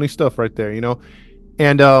 that's some funny stuff right there,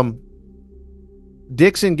 And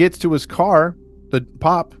Dixon gets to his car, the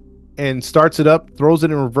Pop, and starts it up, throws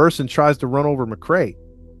it in reverse, and tries to run over McRae.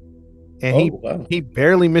 And he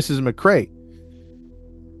barely misses McRae.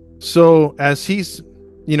 So as he's,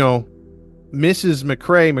 misses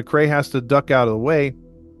McRae has to duck out of the way.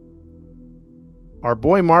 Our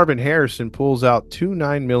boy Marvin Harrison pulls out 2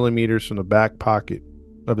 9mm from the back pocket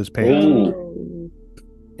of his pants. Ooh.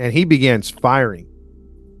 And he begins firing.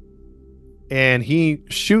 And he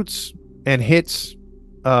shoots and hits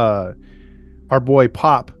our boy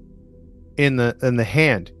Pop in the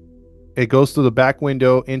hand. It goes through the back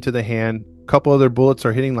window into the hand. A couple other bullets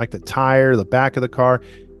are hitting like the tire, the back of the car.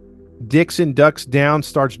 Dixon ducks down,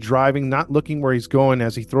 starts driving, not looking where he's going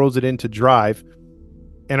as he throws it into drive.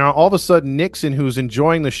 And all of a sudden, Nixon, who's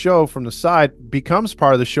enjoying the show from the side, becomes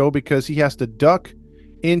part of the show because he has to duck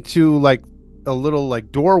into like a little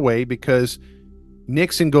like doorway because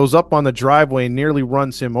Nixon goes up on the driveway and nearly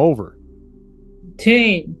runs him over.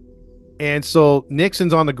 Dang. And so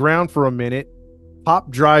Nixon's on the ground for a minute. Pop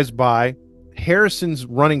drives by. Harrison's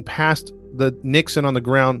running past the Nixon on the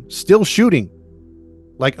ground, still shooting.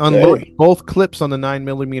 Like unloading both clips on the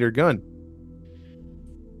 9mm gun.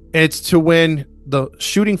 It's to when the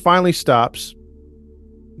shooting finally stops.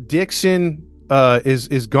 Dixon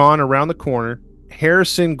is gone around the corner.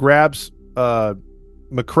 Harrison grabs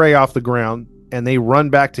McRae off the ground, and they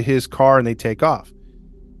run back to his car and they take off.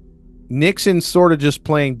 Nixon's sort of just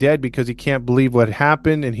playing dead because he can't believe what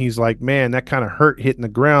happened, and he's like, man, that kind of hurt hitting the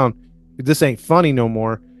ground. This ain't funny no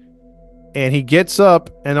more. And he gets up,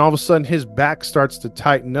 and all of a sudden his back starts to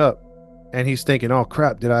tighten up, and he's thinking, oh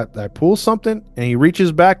crap, did I pull something? And he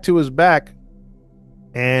reaches back to his back,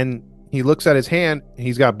 and he looks at his hand, and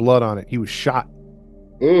he's got blood on it. He was shot.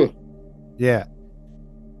 Yeah.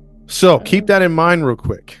 So keep that in mind real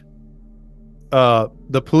quick.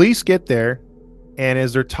 The police get there, and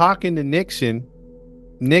as they're talking to Nixon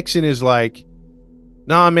is like,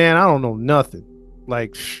 nah, man, I don't know nothing.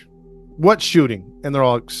 Like, what shooting? And they're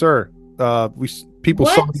all like, sir, people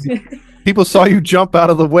saw you jump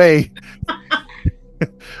out of the way.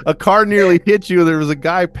 A car nearly hit you. There was a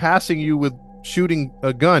guy passing you with shooting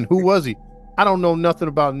a gun. Who was he? I don't know nothing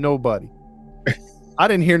about nobody. I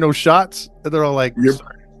didn't hear no shots. And they're all like,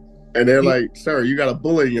 and they're like, sir, you got a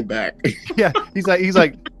bullet in your back. Yeah, he's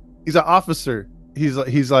an officer.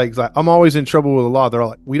 He's like, I'm always in trouble with the law. They're all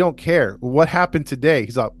like, we don't care. What happened today?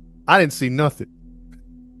 He's like, I didn't see nothing.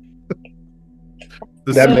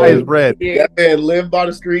 The That sky is man, red. that man lived by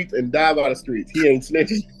the streets and died by the streets. He ain't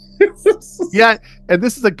snitching. Yeah, and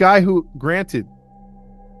this is a guy who, granted,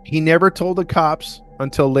 he never told the cops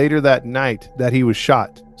until later that night that he was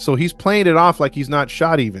shot. So he's playing it off like he's not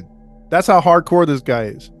shot even. That's how hardcore this guy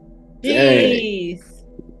is. Dang. Jeez.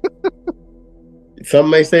 Some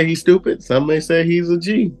may say he's stupid. Some may say he's a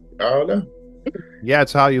G. I don't know. Yeah,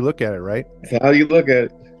 it's how you look at it, right? That's how you look at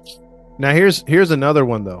it. Now here's another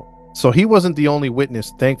one though. So he wasn't the only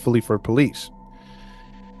witness, thankfully for police.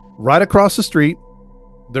 Right across the street,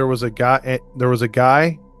 there was a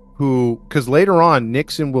guy who, because later on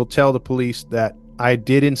Nixon will tell the police that I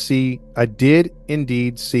did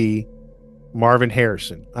indeed see Marvin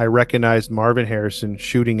Harrison. I recognized Marvin Harrison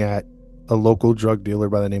shooting at a local drug dealer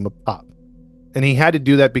by the name of Pop. And he had to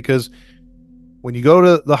do that because when you go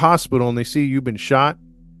to the hospital and they see you've been shot,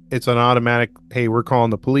 it's an automatic, hey, we're calling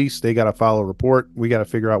the police. They got to file a report. We got to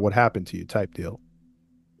figure out what happened to you type deal.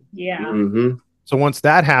 Yeah. Mm-hmm. So once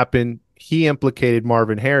that happened, he implicated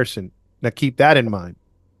Marvin Harrison. Now keep that in mind.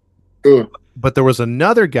 But there was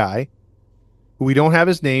another guy who we don't have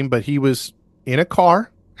his name, but he was in a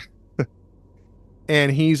car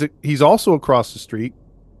and he's also across the street.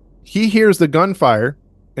 He hears the gunfire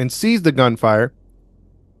and sees the gunfire.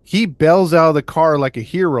 He bails out of the car like a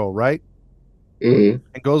hero, right? Mm-hmm.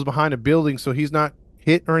 And goes behind a building so he's not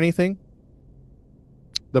hit or anything.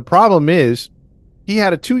 The problem is he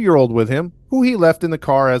had a 2-year-old with him who he left in the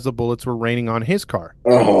car as the bullets were raining on his car.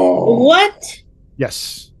 Oh. What?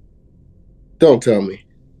 Yes. Don't tell me.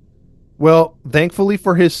 Well, thankfully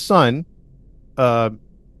for his son, now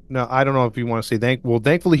I don't know if you want to say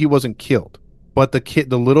thankfully he wasn't killed, but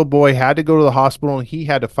the little boy had to go to the hospital and he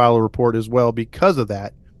had to file a report as well because of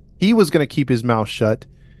that. He was going to keep his mouth shut,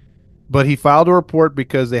 but he filed a report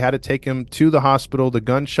because they had to take him to the hospital. The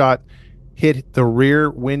gunshot hit the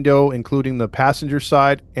rear window, including the passenger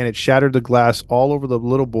side, and it shattered the glass all over the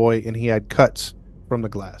little boy, and he had cuts from the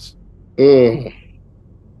glass.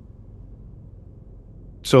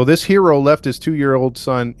 So this hero left his 2-year-old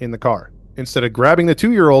son in the car instead of grabbing the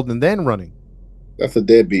 2-year-old and then running. That's a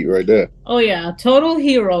deadbeat right there. Oh yeah, total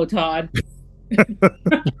hero, Todd.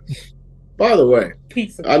 By the way,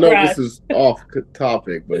 Piece of I know trash. this is off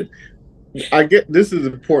topic, but I get this is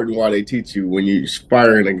important why they teach you when you're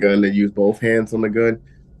firing a gun to use both hands on the gun,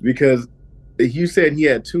 because you said he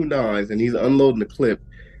had 2 9s and he's unloading the clip,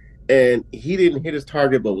 and he didn't hit his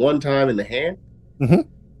target but one time in the hand. Mm-hmm.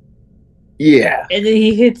 Yeah, And then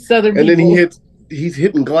he hits other people. and then he's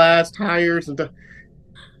hitting glass, tires, and stuff.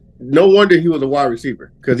 No wonder he was a wide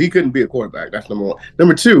receiver because he couldn't be a quarterback. That's number one.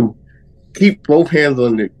 Number two, keep both hands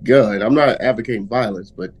on the gun. I'm not advocating violence,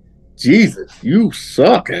 but Jesus, you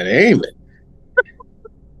suck at aiming.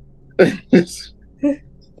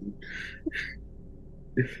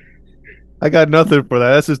 I got nothing for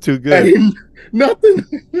that. That's just too good. Nothing.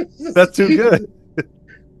 That's too good.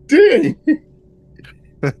 Dang.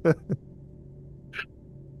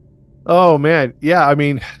 Oh man, yeah. I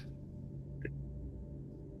mean,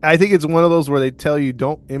 I think it's one of those where they tell you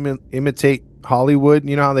don't imitate Hollywood.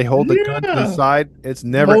 You know how they hold the gun to the side? It's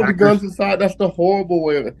never hold the gun to the side. That's the horrible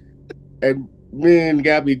way. And me and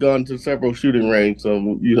Gabby gone to several shooting ranges, so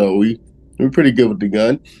we're pretty good with the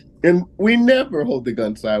gun, and we never hold the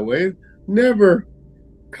gun sideways. Never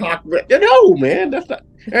cock. No, man, that's not.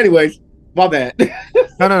 Anyways, my bad.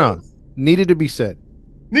 No. Needed to be said.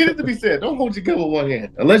 Needed to be said. Don't hold your gun with one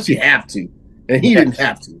hand unless you have to, and he didn't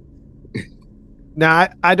have to. Now,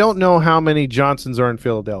 I don't know how many Johnsons are in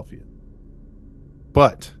Philadelphia,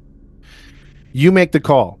 but you make the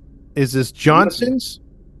call. Is this Johnsons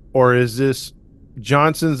or is this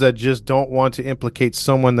Johnsons that just don't want to implicate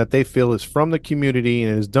someone that they feel is from the community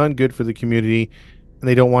and has done good for the community, and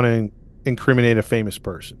they don't want to incriminate a famous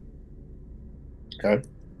person? Okay.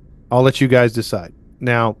 I'll let you guys decide.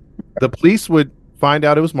 Now, the police would find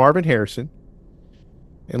out it was Marvin Harrison,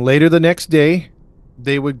 and later the next day,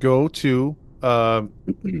 they would go to to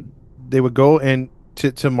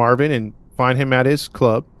Marvin and find him at his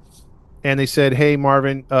club, and they said, "Hey,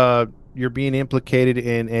 Marvin, you're being implicated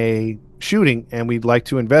in a shooting, and we'd like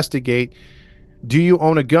to investigate. Do you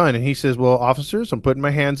own a gun?" And he says, "Well, officers, I'm putting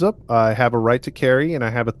my hands up. I have a right to carry, and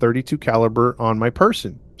I have a .32 caliber on my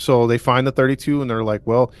person." So they find the 32, and they're like,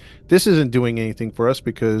 "Well, this isn't doing anything for us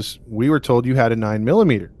because we were told you had a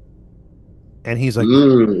 9mm." And he's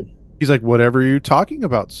like, "Whatever are you talking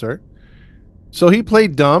about, sir?" So he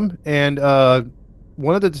played dumb, and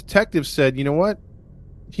one of the detectives said, "You know what?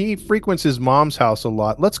 He frequents his mom's house a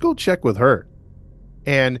lot. Let's go check with her."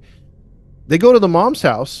 And they go to the mom's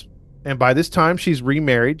house, And by this time, she's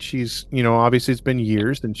remarried. She's, obviously it's been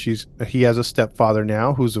years, and he has a stepfather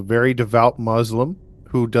now who's a very devout Muslim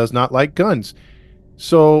who does not like guns.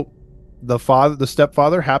 So the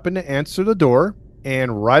stepfather happened to answer the door,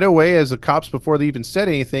 and right away, as the cops, before they even said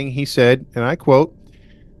anything, he said, and I quote,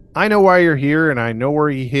 "I know why you're here, and I know where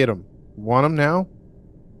he hit him. Want him now?"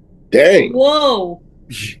 Dang. Whoa.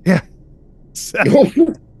 Yeah.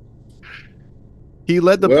 He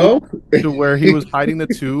led the Well, police to where he was hiding the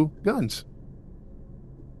two guns.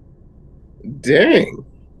 dang.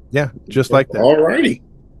 Yeah, just like that. Alrighty.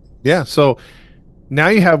 Yeah, so now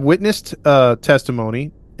you have witnessed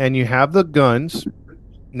testimony and you have the guns.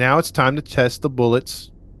 Now it's time to test the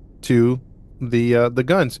bullets to the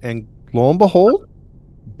guns, and lo and behold,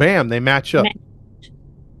 bam, they match up.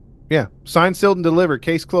 Yeah, signed, sealed, and delivered.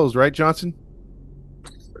 Case closed, right, Johnson?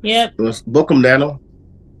 Yep. Let's book them, Dano.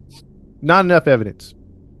 Not enough evidence.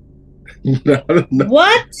 No.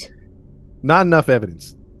 What? Not enough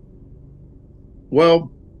evidence.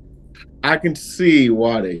 Well, I can see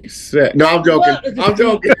why they said. No, I'm joking. What? I'm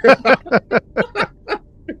joking.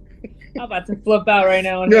 I'm about to flip out right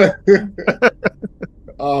now.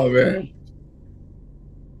 Oh man,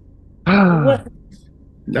 What?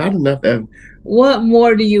 not enough evidence. What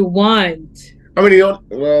more do you want? I mean,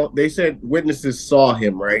 well, they said witnesses saw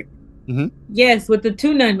him, right? Mm-hmm. Yes, with the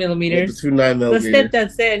 2 9mm. With the 2 9mm. The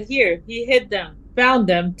stepdad said, "Here, he hit them, found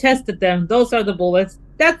them, tested them. Those are the bullets.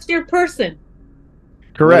 That's your person."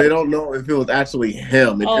 Correct. Well, they don't know if it was actually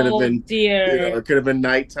him. It could have been, dear. it could have been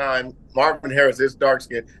nighttime. Marvin Harrison is dark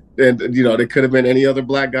skinned. Then they could have been any other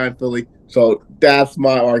black guy in Philly. So that's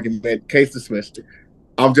my argument. Case dismissed.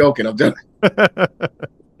 I'm joking.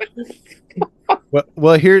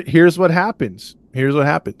 Well, here's what happens.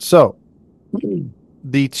 So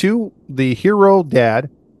the hero dad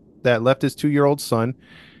that left his 2-year-old son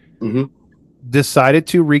decided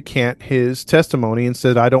to recant his testimony and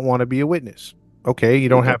said, "I don't want to be a witness." Okay, you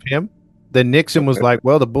don't have him. Then Nixon was like,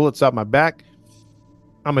 "Well, the bullet's out my back.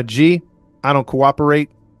 I'm a G. I don't cooperate.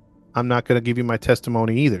 I'm not going to give you my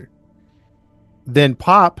testimony either." Then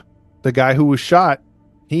Pop, the guy who was shot,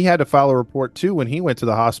 he had to file a report too when he went to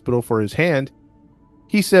the hospital for his hand.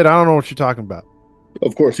 He said, "I don't know what you're talking about."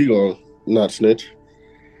 Of course, he gonna not snitch.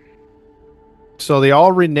 So they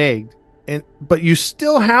all reneged, but you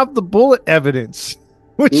still have the bullet evidence,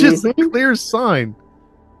 which is a clear sign.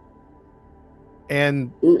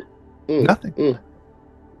 And nothing.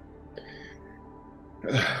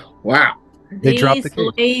 Wow. They dropped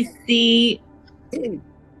the case. Lacy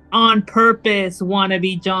on purpose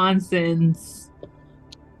wannabe Johnsons.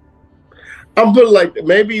 I'm putting like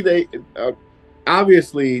maybe they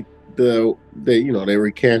obviously they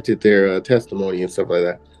recanted their testimony and stuff like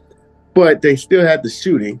that, but they still had the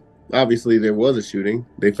shooting. Obviously, there was a shooting.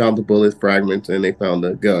 They found the bullet fragments and they found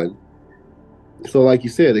the gun. So, like you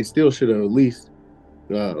said, they still should have at least,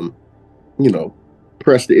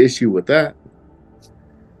 pressed the issue with that.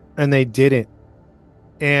 And they didn't.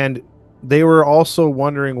 And they were also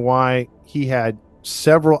wondering why he had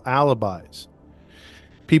several alibis.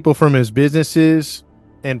 People from his businesses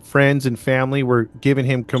and friends and family were giving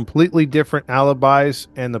him completely different alibis,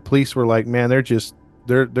 and the police were like, "Man, they're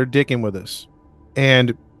dicking with us."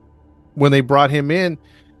 And when they brought him in,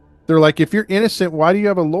 they're like, "If you're innocent, why do you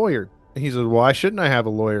have a lawyer?" And he said, "Well, why shouldn't I have a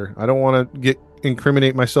lawyer? I don't want to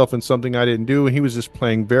incriminate myself in something I didn't do." And he was just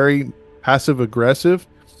playing very passive aggressive.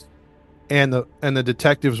 And the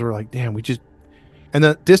detectives were like, "Damn, we just..." And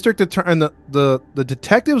the district attorney and the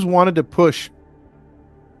detectives wanted to push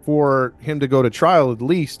for him to go to trial at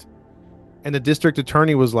least. And the district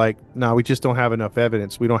attorney was like, "No, we just don't have enough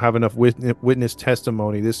evidence. We don't have enough witness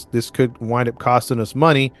testimony. This could wind up costing us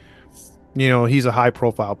money. He's a high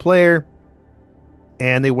profile player."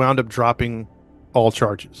 And they wound up dropping all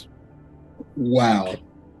charges. Wow.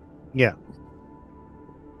 Yeah.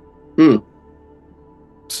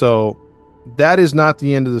 So that is not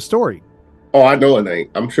the end of the story. Oh, I know it ain't.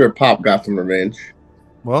 I'm sure Pop got some revenge.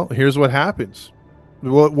 Well, here's what happens.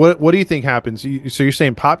 What do you think happens? So you're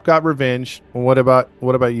saying Pop got revenge. What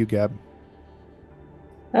about you, Gab?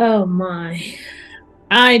 Oh my.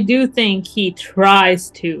 I do think he tries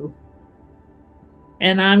to.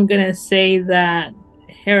 And I'm going to say that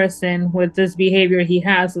Harrison, with this behavior he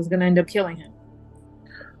has, is going to end up killing him.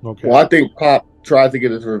 Okay. Well, I think Pop tries to get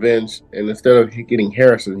his revenge, and instead of getting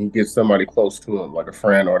Harrison, he gets somebody close to him, like a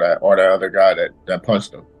friend or that other guy that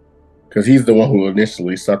punched him. Because he's the one who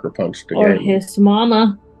initially sucker punched the Or game. his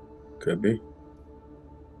mama. Could be.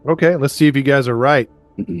 Okay, let's see if you guys are right.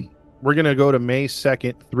 We're going to go to May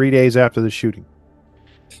 2nd, 3 days after the shooting.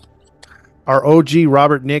 Our OG,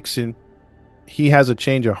 Robert Nixon, he has a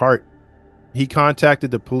change of heart. He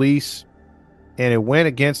contacted the police, and it went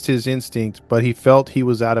against his instinct, but he felt he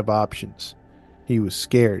was out of options. He was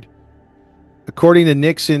scared. According to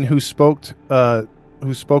Nixon, who spoke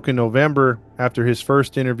in November after his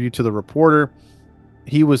first interview to the reporter,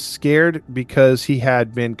 he was scared because he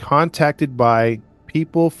had been contacted by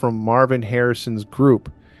people from Marvin Harrison's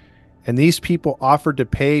group, and these people offered to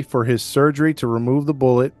pay for his surgery to remove the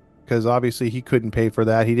bullet because obviously he couldn't pay for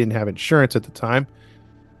that. He didn't have insurance at the time.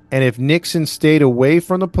 And if Nixon stayed away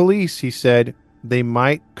from the police, he said they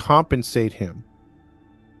might compensate him.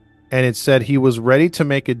 And it said he was ready to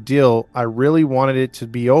make a deal. I really wanted it to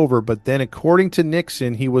be over. But then, according to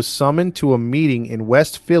Nixon, he was summoned to a meeting in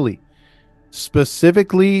West Philly,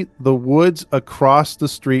 specifically the woods across the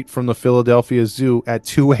street from the Philadelphia Zoo at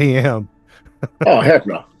 2 a.m. Oh, heck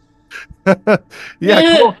no.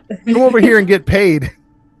 Yeah, come over here and get paid.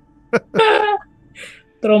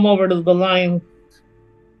 Throw him over to the line.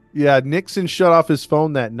 Yeah, Nixon shut off his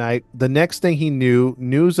phone that night. The next thing he knew,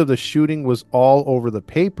 news of the shooting was all over the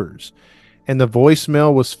papers, and the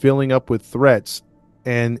voicemail was filling up with threats.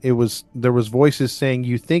 And there was voices saying,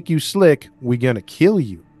 "You think you slick? We gonna kill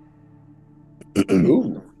you."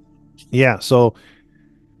 Ooh. Yeah, so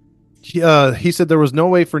he said there was no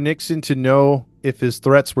way for Nixon to know if his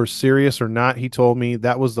threats were serious or not. He told me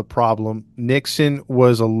that was the problem. Nixon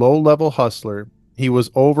was a low-level hustler. He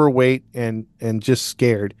was overweight and just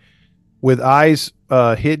scared, with eyes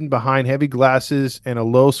hidden behind heavy glasses and a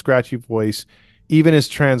low, scratchy voice. Even his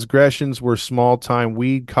transgressions were small-time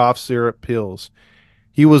weed, cough syrup, pills.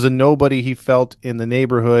 He was a nobody, he felt, in the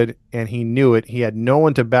neighborhood, and he knew it. He had no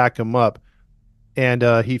one to back him up, and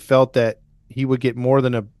he felt that he would get more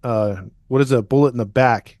than a bullet in the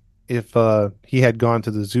back if he had gone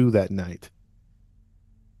to the zoo that night.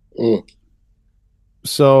 Mm.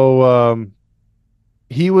 So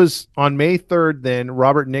he was on May 3rd. Then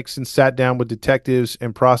Robert Nixon sat down with detectives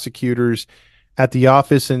and prosecutors at the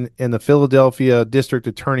office in the Philadelphia district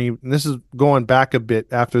attorney. And this is going back a bit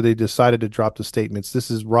after they decided to drop the statements.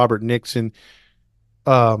 This is Robert Nixon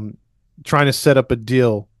trying to set up a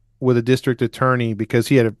deal with a district attorney because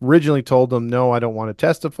he had originally told them, no, I don't want to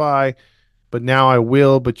testify, but now I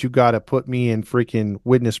will, but you got to put me in freaking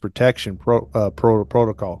witness protection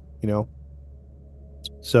protocol, you know?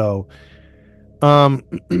 So,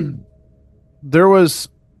 there was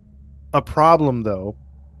a problem though,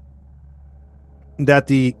 that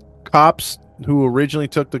the cops who originally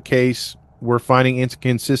took the case were finding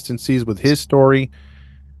inconsistencies with his story,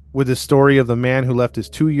 with the story of the man who left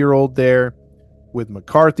his 2-year-old there, with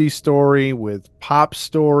McCarthy's story, with Pop's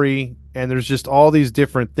story, and there's just all these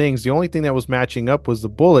different things. The only thing that was matching up was the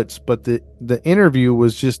bullets, but the interview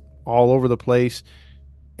was just all over the place,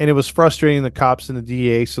 and it was frustrating the cops and the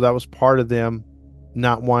DA. So that was part of them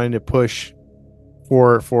not wanting to push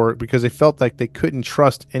for because they felt like they couldn't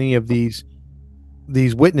trust any of these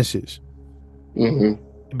witnesses.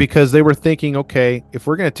 Mm-hmm. Because they were thinking, okay, if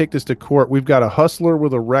we're going to take this to court, we've got a hustler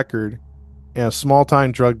with a record and a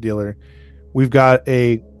small-time drug dealer. We've got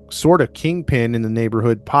a sort of kingpin in the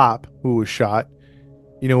neighborhood, Pop, who was shot.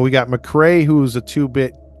 You know, we got McRae, who's a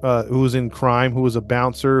two-bit, who's in crime, who was a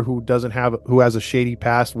bouncer, who has a shady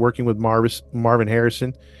past working with Marvin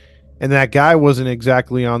Harrison. And that guy wasn't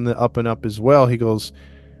exactly on the up and up as well. He goes,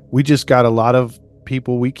 we just got a lot of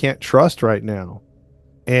people we can't trust right now.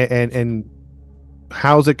 And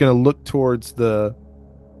how's it going to look towards the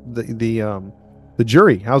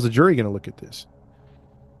jury? How's the jury going to look at this?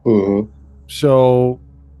 Mm-hmm. So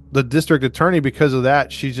the district attorney, because of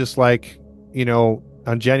that, she's just like, you know,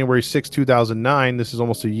 on January 6, 2009, this is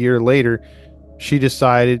almost a year later, she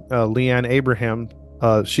decided, Leanne Abraham,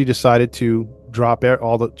 she decided to drop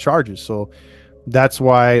all the charges. So that's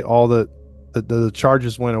why all the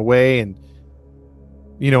charges went away. And,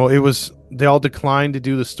 you know, they all declined to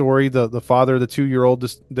do the story. The father of the 2-year-old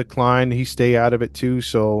declined. He stayed out of it too.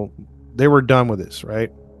 So they were done with this,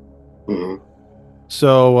 right? Mm-hmm.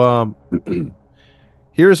 So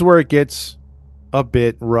here's where it gets a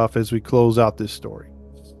bit rough as we close out this story.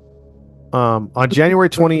 On January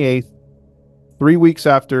 28th, 3 weeks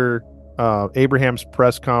after Abraham's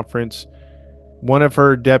press conference, one of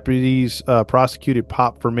her deputies prosecuted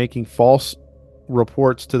Pop for making false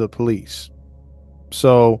reports to the police.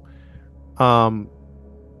 So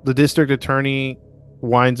the district attorney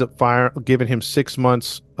winds up giving him 6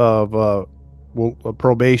 months of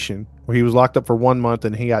probation, where he was locked up for 1 month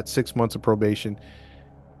and he got 6 months of probation.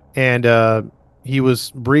 And he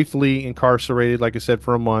was briefly incarcerated, like I said,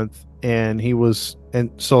 for a month. And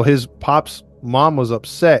so his Pop's mom was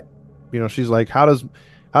upset. You know, she's like, how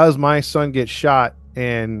does my son get shot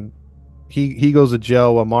and he goes to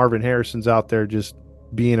jail while Marvin Harrison's out there just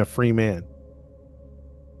being a free man?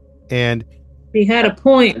 And He had a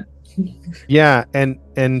point. yeah,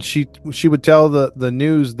 and she would tell the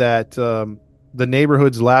news that the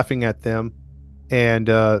neighborhood's laughing at them and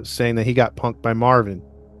saying that he got punked by Marvin.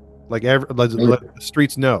 Like let the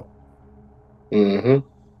streets know. Mm-hmm.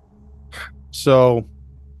 So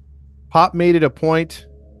Pop made it a point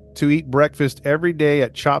to eat breakfast every day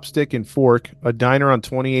at Chopstick and Fork, a diner on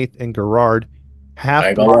 28th and Garrard, I half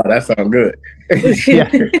ain't gonna lie, block. that sounds good. Yeah,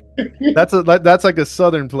 that's like a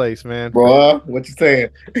southern place, man. Bro, what you saying?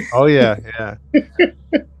 Oh yeah, yeah.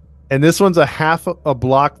 And this one's a half a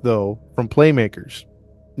block though from Playmakers.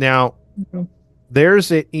 Now,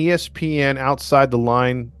 there's an ESPN Outside the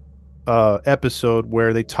Line episode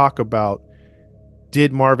where they talk about,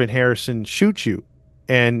 did Marvin Harrison shoot you?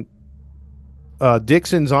 And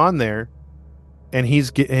Dixon's on there, and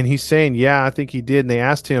he's saying, yeah, I think he did. And they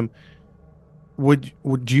asked him, would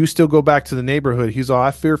you still go back to the neighborhood? He's all,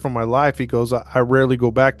 I fear for my life. He goes, I rarely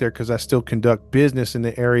go back there because I still conduct business in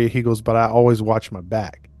the area. He goes, but I always watch my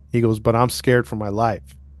back. He goes, but I'm scared for my life.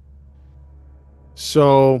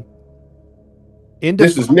 So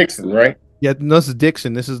This is Nixon, right? yeah, no, this is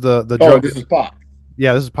Dixon. This is the Oh, drug. this is Pop.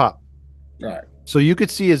 Yeah, this is Pop. All right. So you could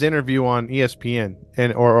see his interview on ESPN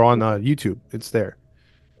and or on YouTube. It's there.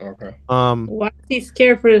 Okay. Why is he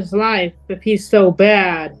scared for his life if he's so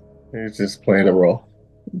bad? He's just playing a role.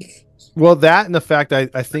 Well, that and the fact I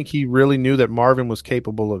think he really knew that Marvin was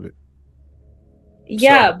capable of it.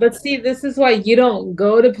 Yeah, but see, this is why you don't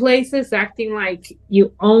go to places acting like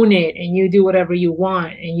you own it and you do whatever you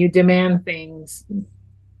want and you demand things.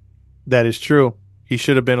 That is true. He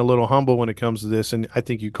should have been a little humble when it comes to this, and I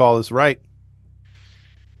think you call this right.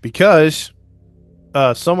 Because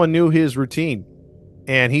someone knew his routine,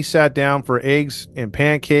 and he sat down for eggs and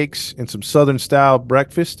pancakes and some Southern style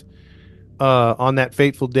breakfast on that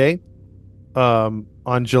fateful day on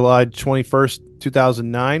July 21st,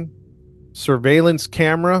 2009. Surveillance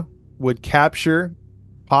camera would capture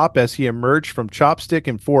Pop as he emerged from Chopstick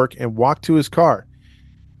and Fork and walked to his car.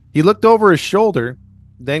 He looked over his shoulder,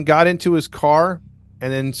 then got into his car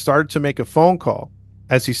and then started to make a phone call.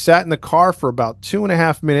 As he sat in the car for about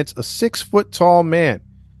 2.5 minutes, a 6-foot tall man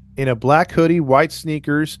in a black hoodie, white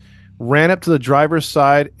sneakers, ran up to the driver's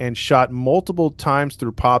side and shot multiple times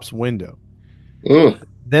through Pop's window.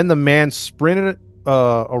 Then the man sprinted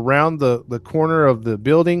around the corner of the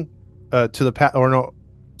building to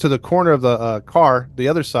the corner of the car, the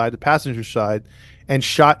other side, the passenger side, and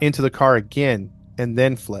shot into the car again and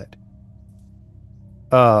then fled.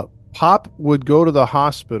 Pop would go to the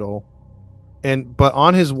hospital, but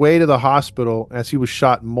on his way to the hospital, as he was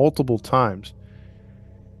shot multiple times,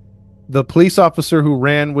 the police officer who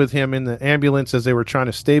ran with him in the ambulance as they were trying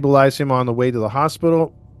to stabilize him on the way to the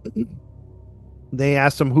hospital, they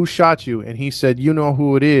asked him, who shot you? And he said, you know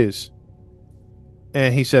who it is.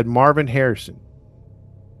 And he said, Marvin Harrison.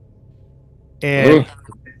 And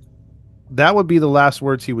that would be the last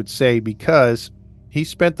words he would say, because he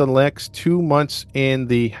spent the next 2 months in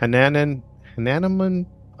the Hanaman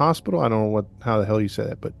hospital. I don't know how the hell you say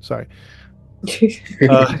that, but sorry. He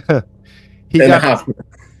got hospital.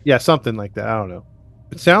 Yeah, something like that. I don't know.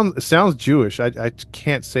 It sounds Jewish. I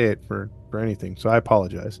can't say it for anything, so I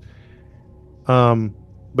apologize.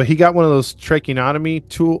 But he got one of those tracheotomy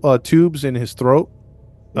tubes in his throat,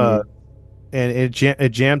 and it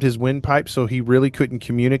jammed his windpipe, so he really couldn't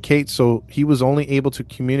communicate. So he was only able to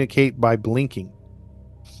communicate by blinking.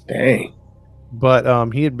 Dang.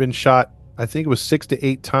 But he had been shot, I think it was 6 to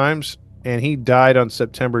 8 times, and he died on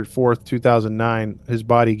September 4th, 2009. His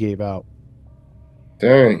body gave out.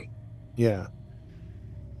 Dang. Yeah.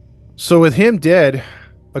 So with him dead,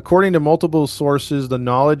 according to multiple sources, the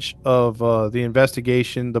knowledge of the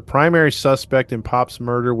investigation, the primary suspect in Pop's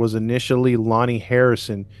murder was initially Lonnie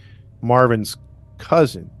Harrison, Marvin's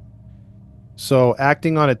cousin. So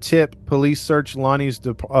acting on a tip, police searched Lonnie's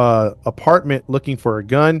apartment looking for a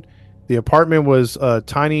gun. The apartment was a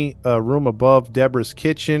tiny room above Deborah's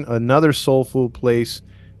kitchen, another soul food place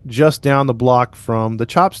just down the block from the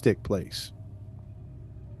Chopstick place.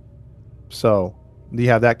 So you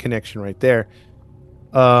have that connection right there.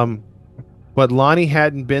 But Lonnie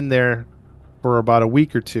hadn't been there for about a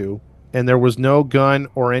week or two, and there was no gun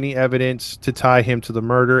or any evidence to tie him to the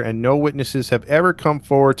murder, and no witnesses have ever come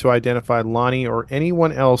forward to identify Lonnie or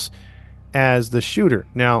anyone else as the shooter.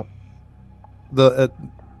 Now,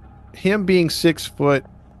 him being 6 foot,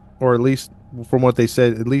 or at least from what they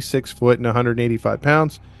said, at least 6 foot and 185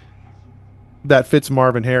 pounds, that fits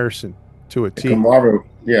Marvin Harrison to a T. Marvin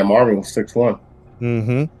was 6'1".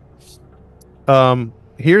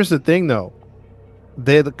 Here's the thing, though.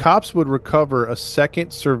 The cops would recover a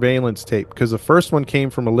second surveillance tape because the first one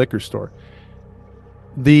came from a liquor store.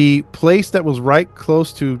 The place that was right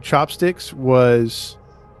close to Chopsticks was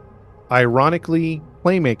ironically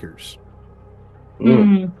Playmakers,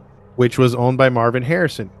 Mm. Hmm. which was owned by Marvin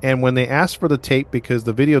Harrison. And when they asked for the tape, because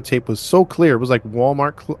the videotape was so clear, it was like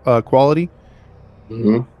Walmart quality,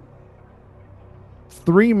 Hmm.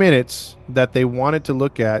 3 minutes that they wanted to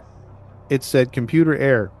look at, it said computer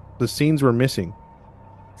error. The scenes were missing.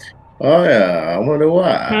 Oh yeah, I wonder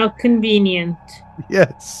why. How convenient.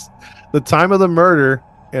 Yes. The time of the murder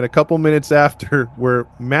and a couple minutes after were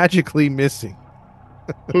magically missing.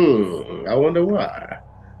 I wonder why.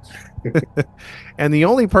 And the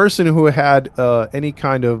only person who had any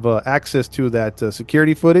kind of access to that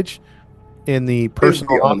security footage in the Is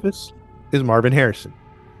personal the owner? office is Marvin Harrison.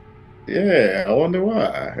 Yeah, I wonder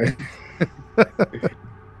why.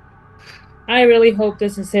 I really hope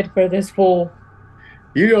this is it for this fool.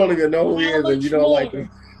 You don't even know who he How is, and you much don't like him.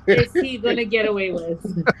 more is he gonna get away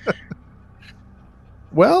with?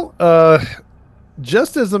 Well,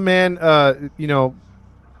 just as a man,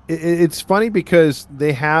 it's funny because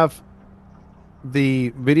they have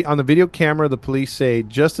the video on the video camera. The police say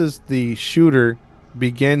just as the shooter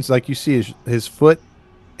begins, like you see his foot,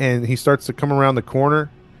 and he starts to come around the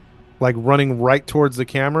corner, like running right towards the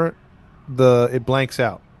camera, the it blanks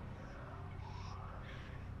out.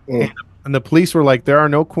 And, Mm. and the police were like, there are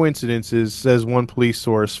no coincidences, says one police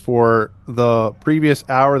source. For the previous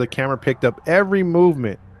hour, the camera picked up every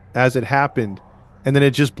movement as it happened, and then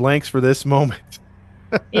it just blanks for this moment.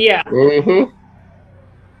 Yeah. Hmm.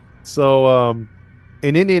 So,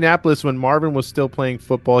 in Indianapolis, when Marvin was still playing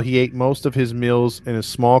football, he ate most of his meals in a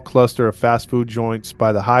small cluster of fast food joints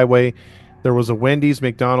by the highway. There was a Wendy's,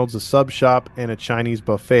 McDonald's, a sub shop, and a Chinese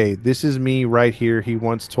buffet. This is me right here, he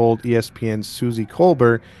once told ESPN's Susie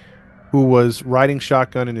Colbert, who was riding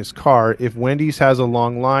shotgun in his car. If Wendy's has a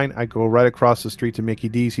long line, I go right across the street to Mickey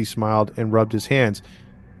D's. He smiled and rubbed his hands.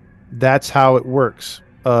 That's how it works.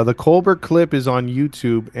 The Colbert clip is on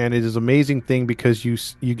YouTube, and it is an amazing thing because you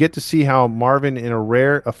get to see how Marvin, in a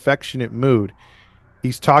rare, affectionate mood,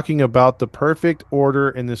 he's talking about the perfect order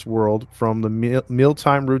in this world, from the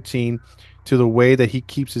mealtime routine to the way that he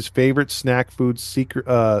keeps his favorite snack foods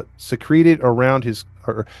secreted around his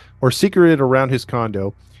or secreted around his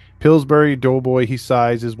condo. Pillsbury Doughboy, he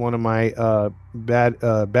sighs, is one of my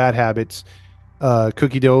bad habits.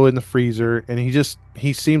 Cookie dough in the freezer, and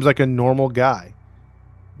he seems like a normal guy,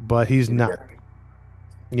 but he's not.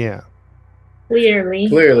 Yeah. Yeah. Clearly.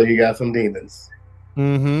 Clearly, he got some demons.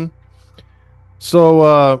 Mm-hmm.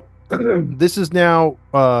 So this is now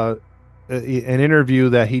an interview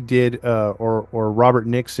that he did, or Robert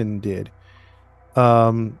Nixon did.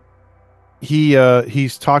 Um,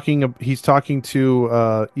 he's talking to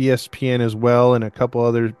ESPN as well, and a couple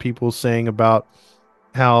other people, saying about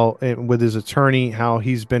how, with his attorney, how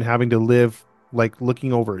he's been having to live like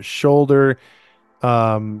looking over his shoulder.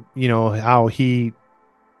 How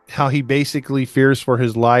he basically fears for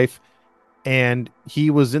his life, and he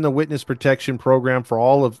was in the witness protection program for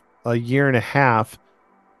all of a year and a half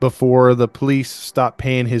before the police stopped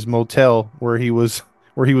paying his motel where he was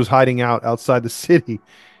hiding out outside the city,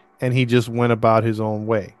 and he just went about his own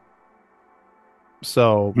way.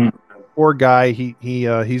 So Mm. poor guy,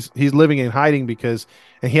 he's living in hiding because,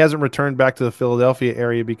 and he hasn't returned back to the Philadelphia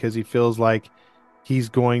area because he feels like he's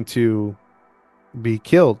going to be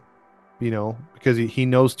killed, because he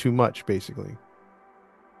knows too much, basically.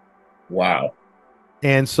 Wow.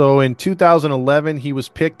 And so in 2011, he was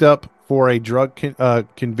picked up for a drug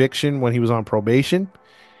conviction when he was on probation.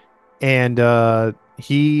 And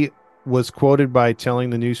he was quoted by telling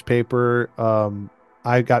the newspaper,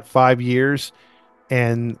 I got 5 years.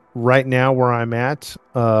 And right now, where I'm at,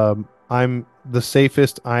 I'm the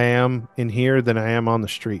safest I am in here than I am on the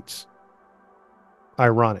streets.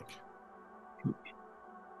 Ironic.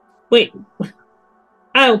 Wait.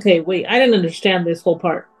 Okay, wait. I didn't understand this whole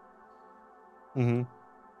part. Hmm.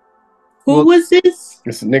 Who Well, was this?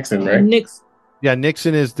 It's Nixon, right? Nix. yeah,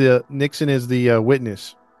 Nixon is the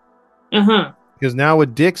witness. Uh-huh. Because now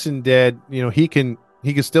with Dixon dead, he can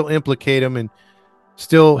still implicate him and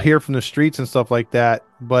still hear from the streets and stuff like that.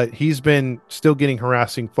 But he's been still getting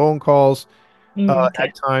harassing phone calls Okay.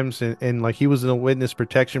 at times, and like he was in a witness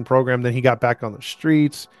protection program. Then he got back on the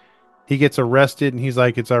streets. He gets arrested, and he's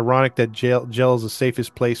like, "It's ironic that jail is the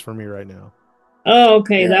safest place for me right now." Oh,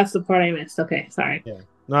 okay. Yeah. That's the part I missed. Okay, sorry. Yeah,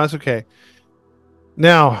 no, that's okay.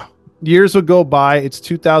 Now years will go by. It's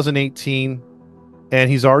 2018, and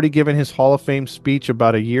he's already given his Hall of Fame speech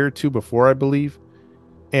about a year or two before, I believe,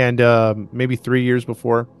 and maybe 3 years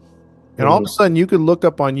before. And all of a Hmm. sudden, you could look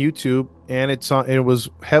up on YouTube, and it was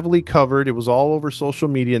heavily covered. It was all over social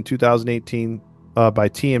media in 2018 by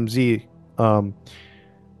TMZ. Um,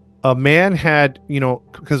 A man had,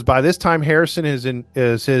 because by this time Harrison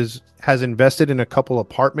has invested in a couple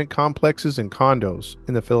apartment complexes and condos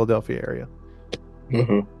in the Philadelphia area,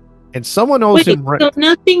 Mm-hmm. and someone owes Wait, him rent. so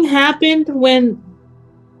nothing happened when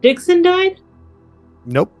Dixon died?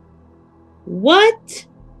 Nope, What?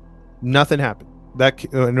 nothing happened.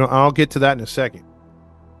 I'll get to that in a second.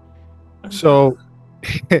 So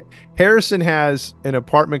Harrison has an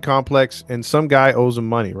apartment complex, and some guy owes him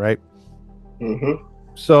money, right? Mm-hmm.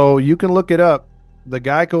 So you can look it up. The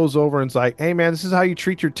guy goes over and's like, "Hey man, this is how you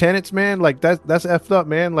treat your tenants, man. Like that's effed up,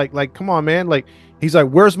 man. Like come on, man. Like he's like,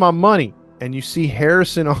 where's my money?" And you see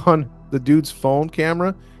Harrison on the dude's phone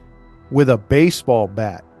camera with a baseball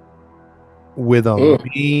bat, with a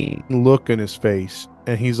Mm. mean look in his face,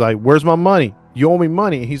 and he's like, "Where's my money? You owe me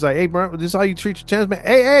money." And he's like, "Hey, bro, this is how you treat your tenants, man.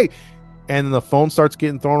 Hey, hey." And then the phone starts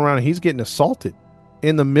getting thrown around, and he's getting assaulted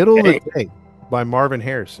in the middle of the Dang. day by Marvin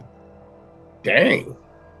Harrison. Dang.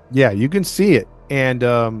 Yeah, you can see it. And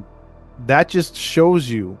that just shows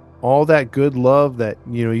you all that good love that,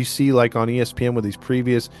 you see like on ESPN with these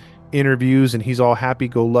previous interviews, and he's all happy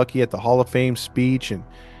go lucky at the Hall of Fame speech. And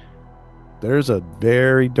there's a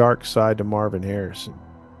very dark side to Marvin Harrison.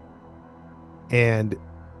 And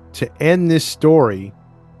to end this story,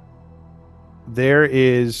 there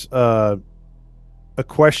is a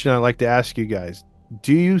question I'd like to ask you guys.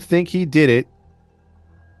 Do you think he did it?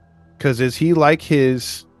 Because is he like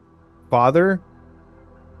his father?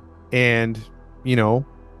 And,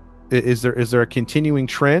 is there a continuing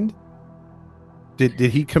trend? Did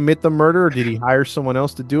he commit the murder, or did he hire someone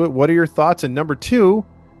else to do it? What are your thoughts? And number two,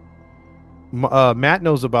 Matt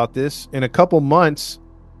knows about this. In a couple months,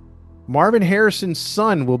 Marvin Harrison's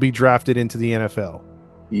son will be drafted into the NFL.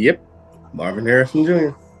 Yep. Marvin Harrison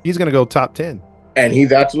Jr. He's going to go top 10. And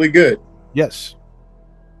he's actually good. Yes.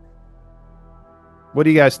 What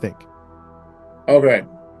do you guys think? Okay.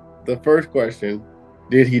 The first question,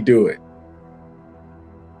 did he do it?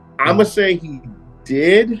 I'm going to say he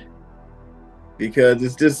did, because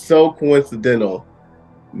it's just so coincidental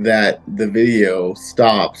that the video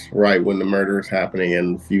stops right when the murder is happening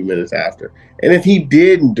and a few minutes after. And if he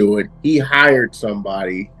didn't do it, he hired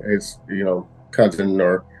somebody, his cousin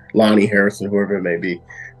or Lonnie Harrison, whoever it may be,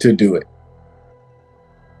 to do it.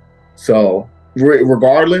 So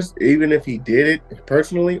regardless, even if he did it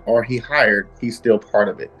personally or he hired, he's still part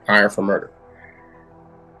of it. Hired for murder.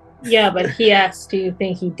 Yeah, but he asked, do you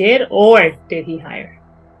think he did, or did he hire?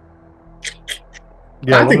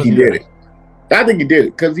 Yeah, I think he did it. I think he did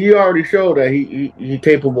it because he already showed that he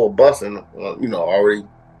capable of busting, already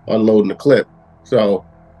unloading the clip. So,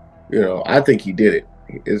 I think he did it.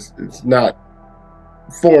 It's not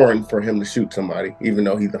foreign for him to shoot somebody, even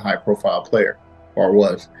though he's a high profile player, or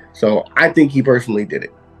was. So I think he personally did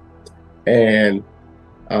it. And,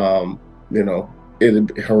 is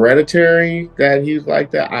it hereditary that he's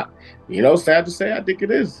like that? Sad to say, I think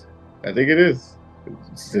it is. I think it is.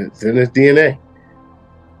 It's in his DNA.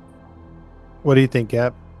 What do you think,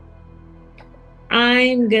 Gab?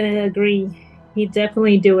 I'm gonna agree. He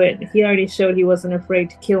definitely do it. He already showed he wasn't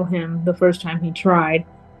afraid to kill him the first time he tried.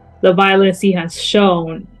 The violence he has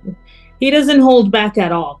shown, he doesn't hold back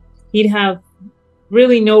at all. He'd have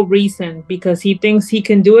really no reason, because he thinks he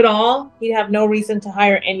can do it all. He'd have no reason to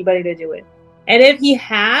hire anybody to do it. And if he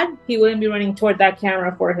had, he wouldn't be running toward that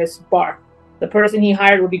camera for his bar. The person he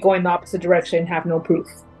hired would be going the opposite direction and have no proof.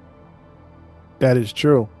 That is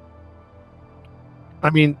true.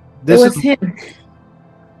 I mean, this is him.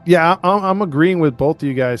 Yeah, I'm agreeing with both of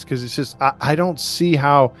you guys, because it's just I don't see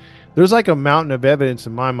how there's like a mountain of evidence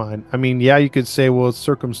in my mind. I mean, yeah, you could say, well, it's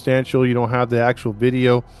circumstantial. You don't have the actual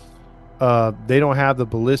video. They don't have the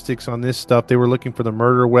ballistics on this stuff. They were looking for the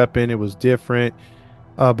murder weapon. It was different.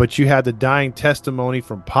 But you had the dying testimony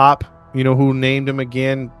from Pop, who named him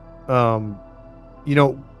again. When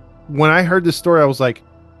I heard this story, I was like,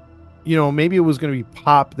 maybe it was going to be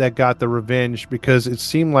Pop that got the revenge, because it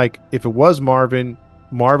seemed like if it was Marvin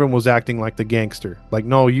was acting like the gangster. Like,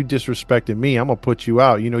 no, you disrespected me, I'm going to put you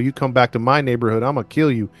out. You come back to my neighborhood, I'm going to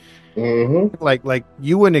kill you. Mm-hmm. Like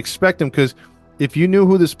you wouldn't expect him, because if you knew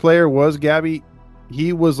who this player was, Gabby,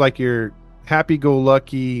 he was like your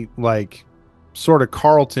happy-go-lucky, like sort of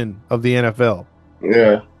Carlton of the NFL.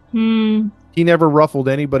 Yeah. He never ruffled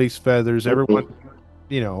anybody's feathers. Everyone,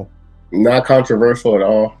 not controversial at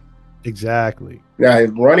all. Exactly. Now, his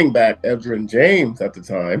running back, Edgerrin James, at the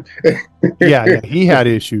time. yeah, he had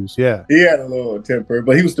issues. Yeah. He had a little temper,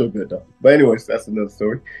 but he was still good, though. But anyways, that's another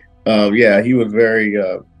story. He was very,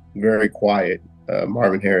 very quiet,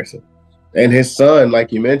 Marvin Harrison. And his son,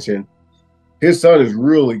 like you mentioned, his son is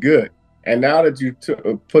really good. And now that you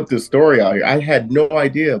put this story out here, I had no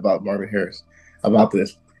idea about Marvin Harris, about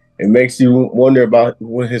this. it makes you wonder about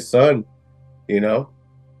what his son, you know.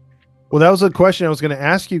 Well, that was a question I was going to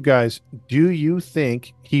ask you guys. Do you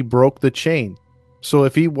think he broke the chain? So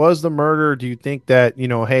if he was the murderer, do you think that,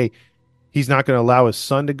 hey, he's not going to allow his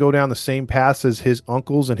son to go down the same paths as his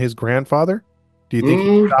uncles and his grandfather? Do you think he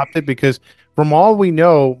Mm, stopped it? Because from all we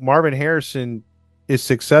know, Marvin Harrison is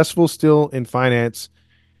successful still in finance,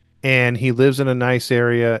 and he lives in a nice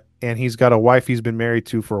area, and he's got a wife he's been married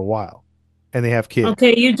to for a while, and they have kids.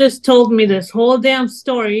 Okay, you just told me this whole damn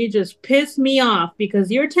story. You just pissed me off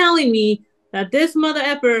because you're telling me that this mother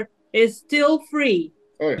effer is still free.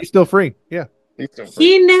 oh yeah, He's still free. Yeah. he's still free.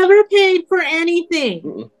 He never paid for anything.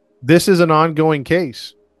 Mm-mm. This is an ongoing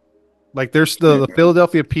case. Like there's the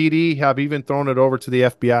Philadelphia PD have even thrown it over to the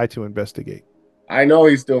FBI to investigate. I know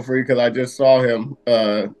he's still free because I just saw him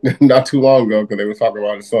not too long ago because they were talking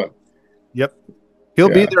about his son. Yep. He'll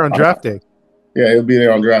be Yeah. there on draft day. Yeah, he'll be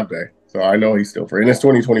there on draft day. So I know he's still free. And it's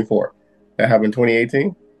 2024. That happened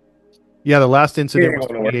 2018? Yeah, the last incident Yeah, was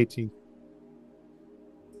 2018.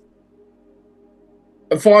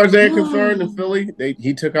 As far as they're concerned in Philly,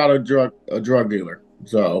 he took out a drug dealer.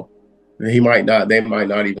 So they might not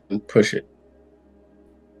even push it.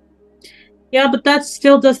 Yeah, but that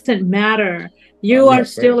still doesn't matter. You I'm are not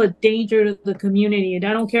still saying. a danger to the community, and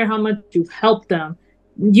I don't care how much you help them.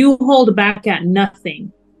 You hold back at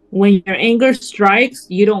nothing. When your anger strikes,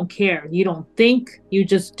 you don't care. You don't think, you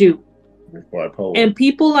just do. And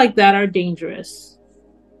people like that are dangerous.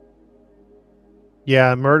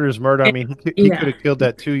 Yeah, murder's murder. I mean, he Yeah. could have killed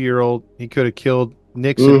that 2-year-old. He could have killed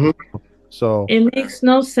Nixon. So It makes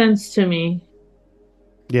no sense to me.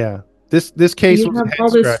 yeah, this case You was have a head all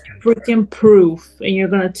this scratcher. freaking proof, and you're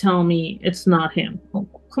gonna tell me it's not him. Oh,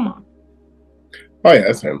 come on. Oh yeah,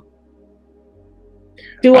 that's him.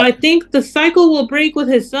 Do I think the cycle will break with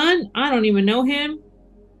his son? I don't even know him,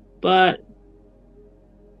 but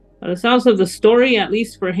by the sounds of the story, at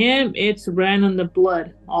least for him, it's ran in the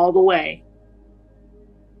blood all the way.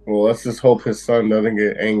 Well, let's just hope his son doesn't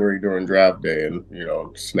get angry during draft day and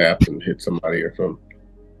snaps and hits somebody or something.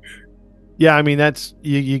 Yeah, I mean that's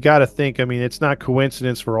you got to think. I mean, it's not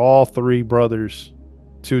coincidence for all three brothers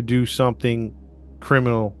to do something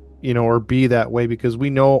criminal, or be that way because we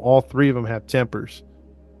know all three of them have tempers.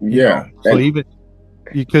 Yeah. So even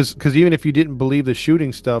because even if you didn't believe the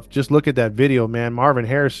shooting stuff, just look at that video, man. Marvin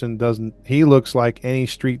Harrison doesn't. He looks like any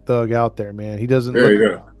street thug out there, man. He doesn't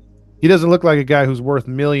look. He doesn't look like a guy who's worth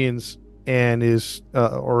millions and is,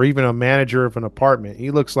 or even a manager of an apartment. He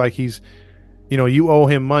looks like he's, you owe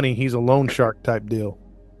him money. He's a loan shark type deal.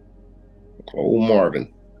 Oh,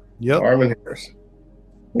 Marvin. Yep. Marvin Harrison.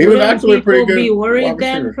 He was actually pretty good. Be worried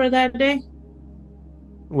then for that day?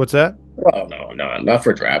 What's that? Oh no, not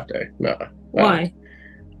for draft day. No. Why?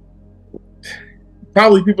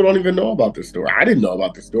 Probably people don't even know about this story. I didn't know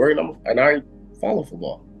about this story, and I follow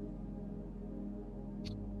football.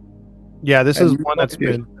 Yeah, this is one that's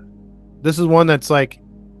been. This is one that's like,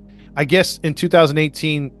 I guess in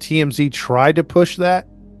 2018 TMZ tried to push that,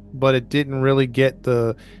 but it didn't really get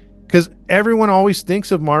the. Because everyone always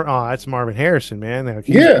thinks of that's Marvin Harrison, man.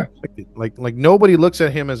 Like nobody looks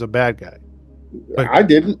at him as a bad guy. But I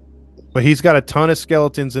didn't. But he's got a ton of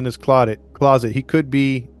skeletons in his closet. He could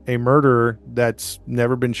be a murderer that's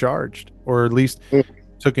never been charged, or at least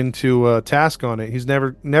took into task on it. He's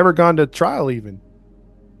never gone to trial even.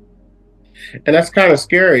 And that's kind of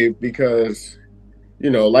scary because,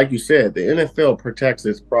 like you said, the NFL protects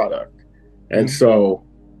its product, and so,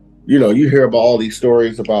 you hear about all these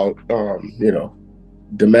stories about,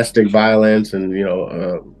 domestic violence and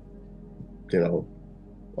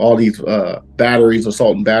all these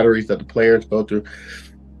assault and batteries that the players go through.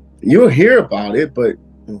 You'll hear about it, but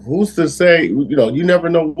who's to say? You never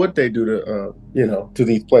know what they do to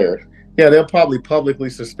these players. Yeah, they'll probably publicly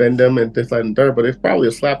suspend them and this, that, and third, but it's probably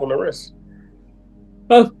a slap on the wrist.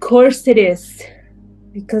 Of course it is,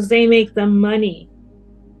 because they make the money.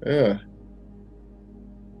 Yeah.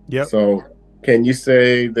 Yep. So, can you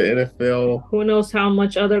say the NFL? Who knows how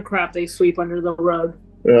much other crap they sweep under the rug?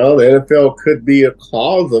 Well, the NFL could be a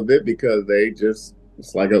cause of it because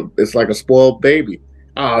it's like a spoiled baby.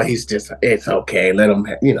 Oh, it's okay. Let him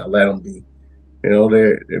be.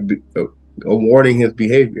 They're warning his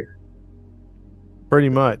behavior. Pretty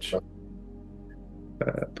much.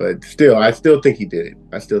 But still, I still think he did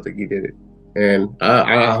it. And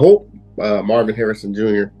I hope Marvin Harrison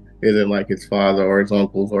Jr. isn't like his father or his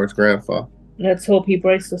uncles or his grandfather. Let's hope he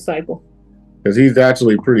breaks the cycle. Because he's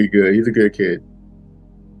actually pretty good. He's a good kid.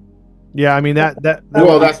 Yeah, I mean that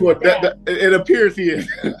well, that's what it appears he is.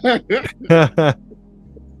 That's what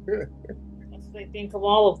I think of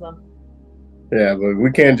all of them. Yeah, but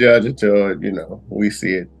we can't judge until we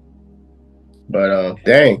see it. But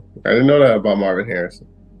dang, I didn't know that about Marvin Harrison.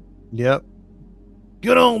 Yep.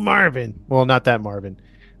 Good old Marvin. Well, not that Marvin,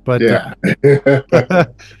 but Yeah.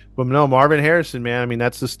 but no, Marvin Harrison, man. I mean,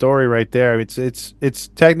 that's the story right there. It's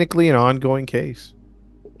technically an ongoing case.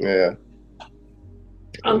 Yeah.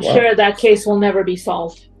 I'm Wow. sure that case will never be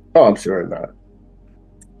solved. Oh, I'm sure not.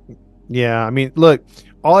 Yeah, I mean, look,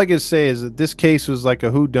 all I can say is that this case was like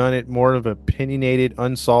a whodunit, more of an opinionated,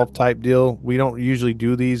 unsolved type deal. We don't usually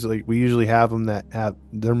do these. Like we usually have them that have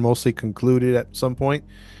they're mostly concluded at some point.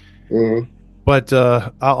 Hmm. But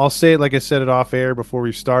I'll say it like I said it off air before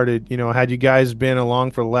we started. You know, had you guys been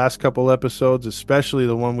along for the last couple episodes, especially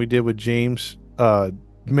the one we did with James,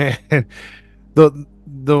 man,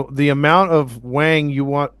 the amount of Wang you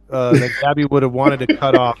want that Gabby would have wanted to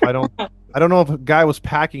cut off. I don't know if a guy was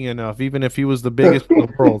packing enough, even if he was the biggest in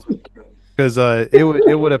the world, because it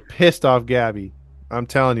would have pissed off Gabby. I'm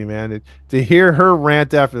telling you, man. To hear her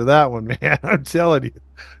rant after that one, man, I'm telling you.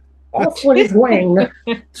 Off with his wing.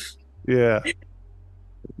 Yeah.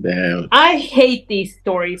 Damn. I hate these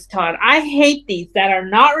stories, Todd. I hate these that are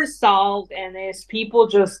not resolved and as people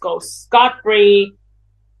just go scot free.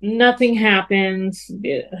 Nothing happens.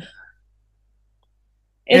 And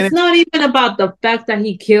It's not even about the fact that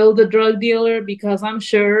he killed the drug dealer because I'm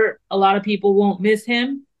sure a lot of people won't miss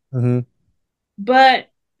him. Mhm. But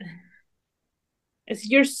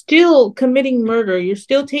you're still committing murder. You're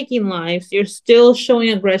still taking lives. You're still showing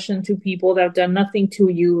aggression to people that have done nothing to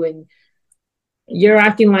you. And you're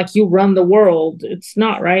acting like you run the world. It's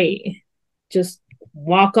not right. Just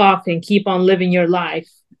walk off and keep on living your life.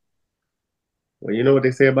 Well, you know what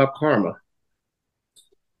they say about karma?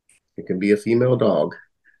 It can be a female dog.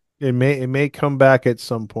 it may come back at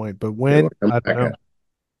some point, but It will when, come I don't back know. at.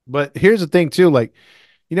 But here's the thing too, like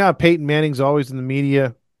you know how Peyton Manning's always in the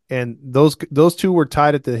media, and those two were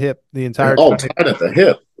tied at the hip the entire Oh, time. tied at the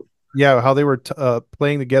hip. Yeah, how they were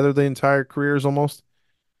playing together the entire careers almost.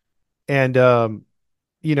 And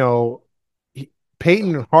you know, he,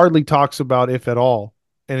 Peyton hardly talks about if at all,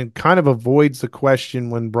 and kind of avoids the question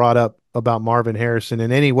when brought up about Marvin Harrison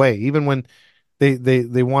in any way, even when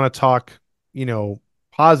they want to talk, you know,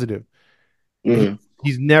 positive. He Hmm.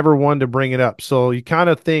 he's never one to bring it up. So you kind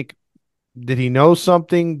of think, did he know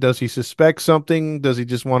something? Does he suspect something? Does he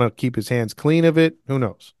just want to keep his hands clean of it? Who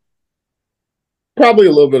knows? Probably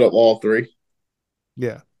a little bit of all three.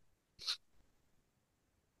 Yeah.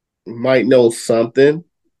 Might know something,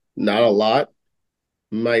 not a lot.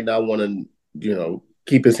 Might not want to,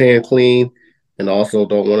 keep his hand clean, and also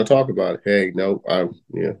don't want to talk about it. Hey, no,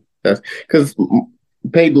 that's because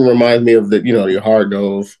Peyton reminds me of your hard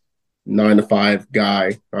nosed 9 to 5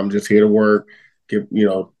 guy. I'm just here to work, give,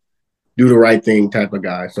 do the right thing type of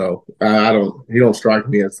guy. So I don't, he don't strike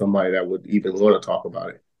me as somebody that would even want to talk about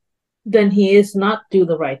it. Then he is not do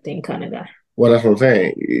the right thing kind of guy. Well, that's what I'm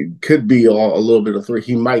saying. It could be a little bit of three.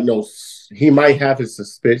 He might know. He might have his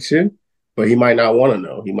suspicion, but he might not want to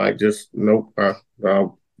know. He might just nope.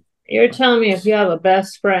 You're telling me if you have a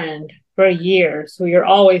best friend for years who you're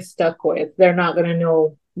always stuck with, they're not going to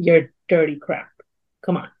know your dirty crap.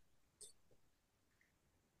 Come on.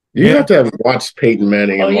 You Yeah. have to have watched Peyton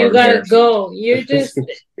Manning Oh, and you Marvin got to Harrison. go.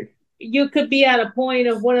 You could be at a point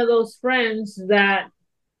of one of those friends that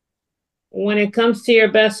when it comes to your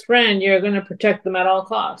best friend, you're going to protect them at all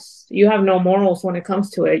costs. You have no morals when it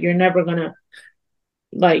comes to it. You're never going to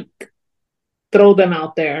like throw them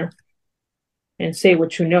out there and say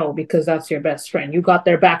what you know because that's your best friend. You got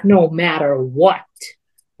their back no matter what.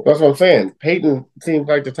 That's what I'm saying. Peyton seems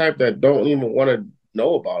like the type that don't even want to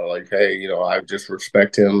know about it. Like, hey, I just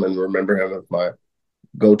respect him and remember him as my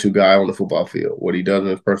go-to guy on the football field. What he does in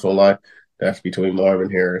his personal life, that's between Marvin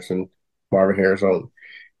Harrison.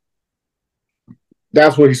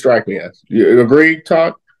 That's what he strikes me as. You agree,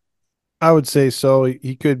 Todd? I would say so.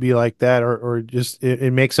 He could be like that, or just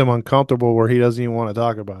it makes him uncomfortable where he doesn't even want to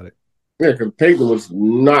talk about it. Yeah, because Peyton was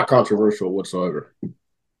not controversial whatsoever.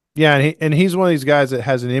 Yeah, and he's one of these guys that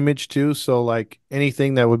has an image too. So like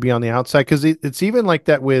anything that would be on the outside, because it's even like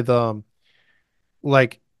that with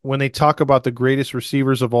like when they talk about the greatest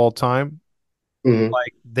receivers of all time, Mm-hmm.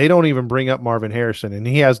 like they don't even bring up Marvin Harrison, and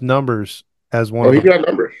he has numbers as one Oh, of he the got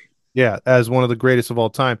numbers. yeah as one of the greatest of all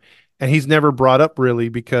time, and he's never brought up really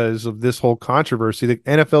because of this whole controversy. The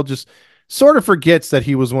NFL just sort of forgets that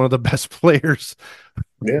he was one of the best players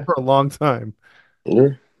Yeah, for a long time. yeah,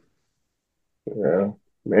 yeah.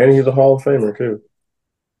 Man, he's a Hall of Famer too.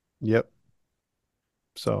 Yep.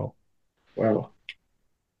 So Wow.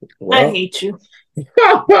 I Well, hate you.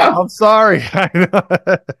 I'm sorry. I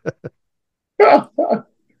know.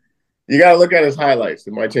 You got to look at his highlights.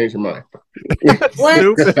 It might change your mind.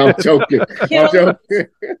 What? I'm joking. I'm joking.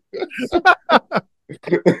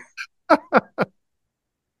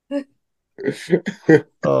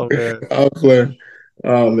 Oh man. I'm playing.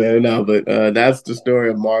 Oh man, no, but that's the story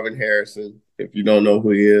of Marvin Harrison. If you don't know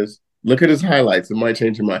who he is, look at his highlights. It might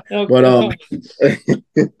change your mind. Okay.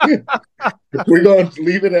 But we're going to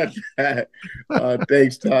leave it at that.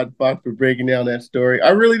 Thanks, Todd Fox, for breaking down that story. I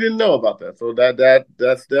really didn't know about that, so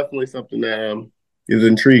that's definitely something that is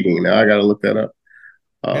intriguing. Now I got to look that up.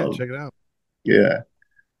 Yeah, Um, check it out. yeah.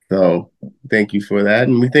 So thank you for that,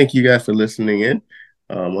 and we thank you guys for listening in.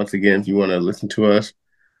 Once again, if you want to listen to us,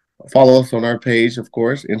 follow us on our page, of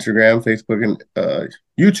course, Instagram, Facebook, and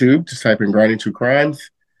YouTube. Just type in Grinding True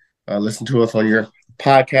Crimes. Listen to us on your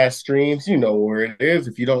podcast streams. You know where it is.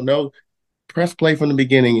 If you don't know, press play from the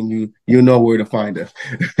beginning and you know where to find us.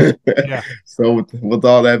 Yeah. So with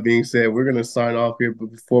all that being said, we're gonna sign off here.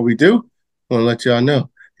 But before we do, I want to let y'all know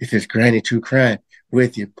this is Grinding True Crime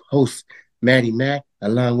with your host, Maddie Mac,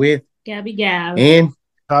 along with Gabby Gab. and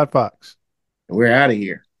Todd Fox. we're out of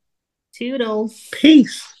here. Toodles.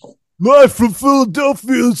 Peace. Live from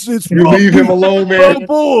Philadelphia, it's You leave him alone, man.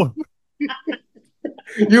 boy.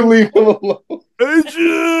 You leave him alone.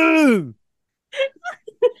 Adrian!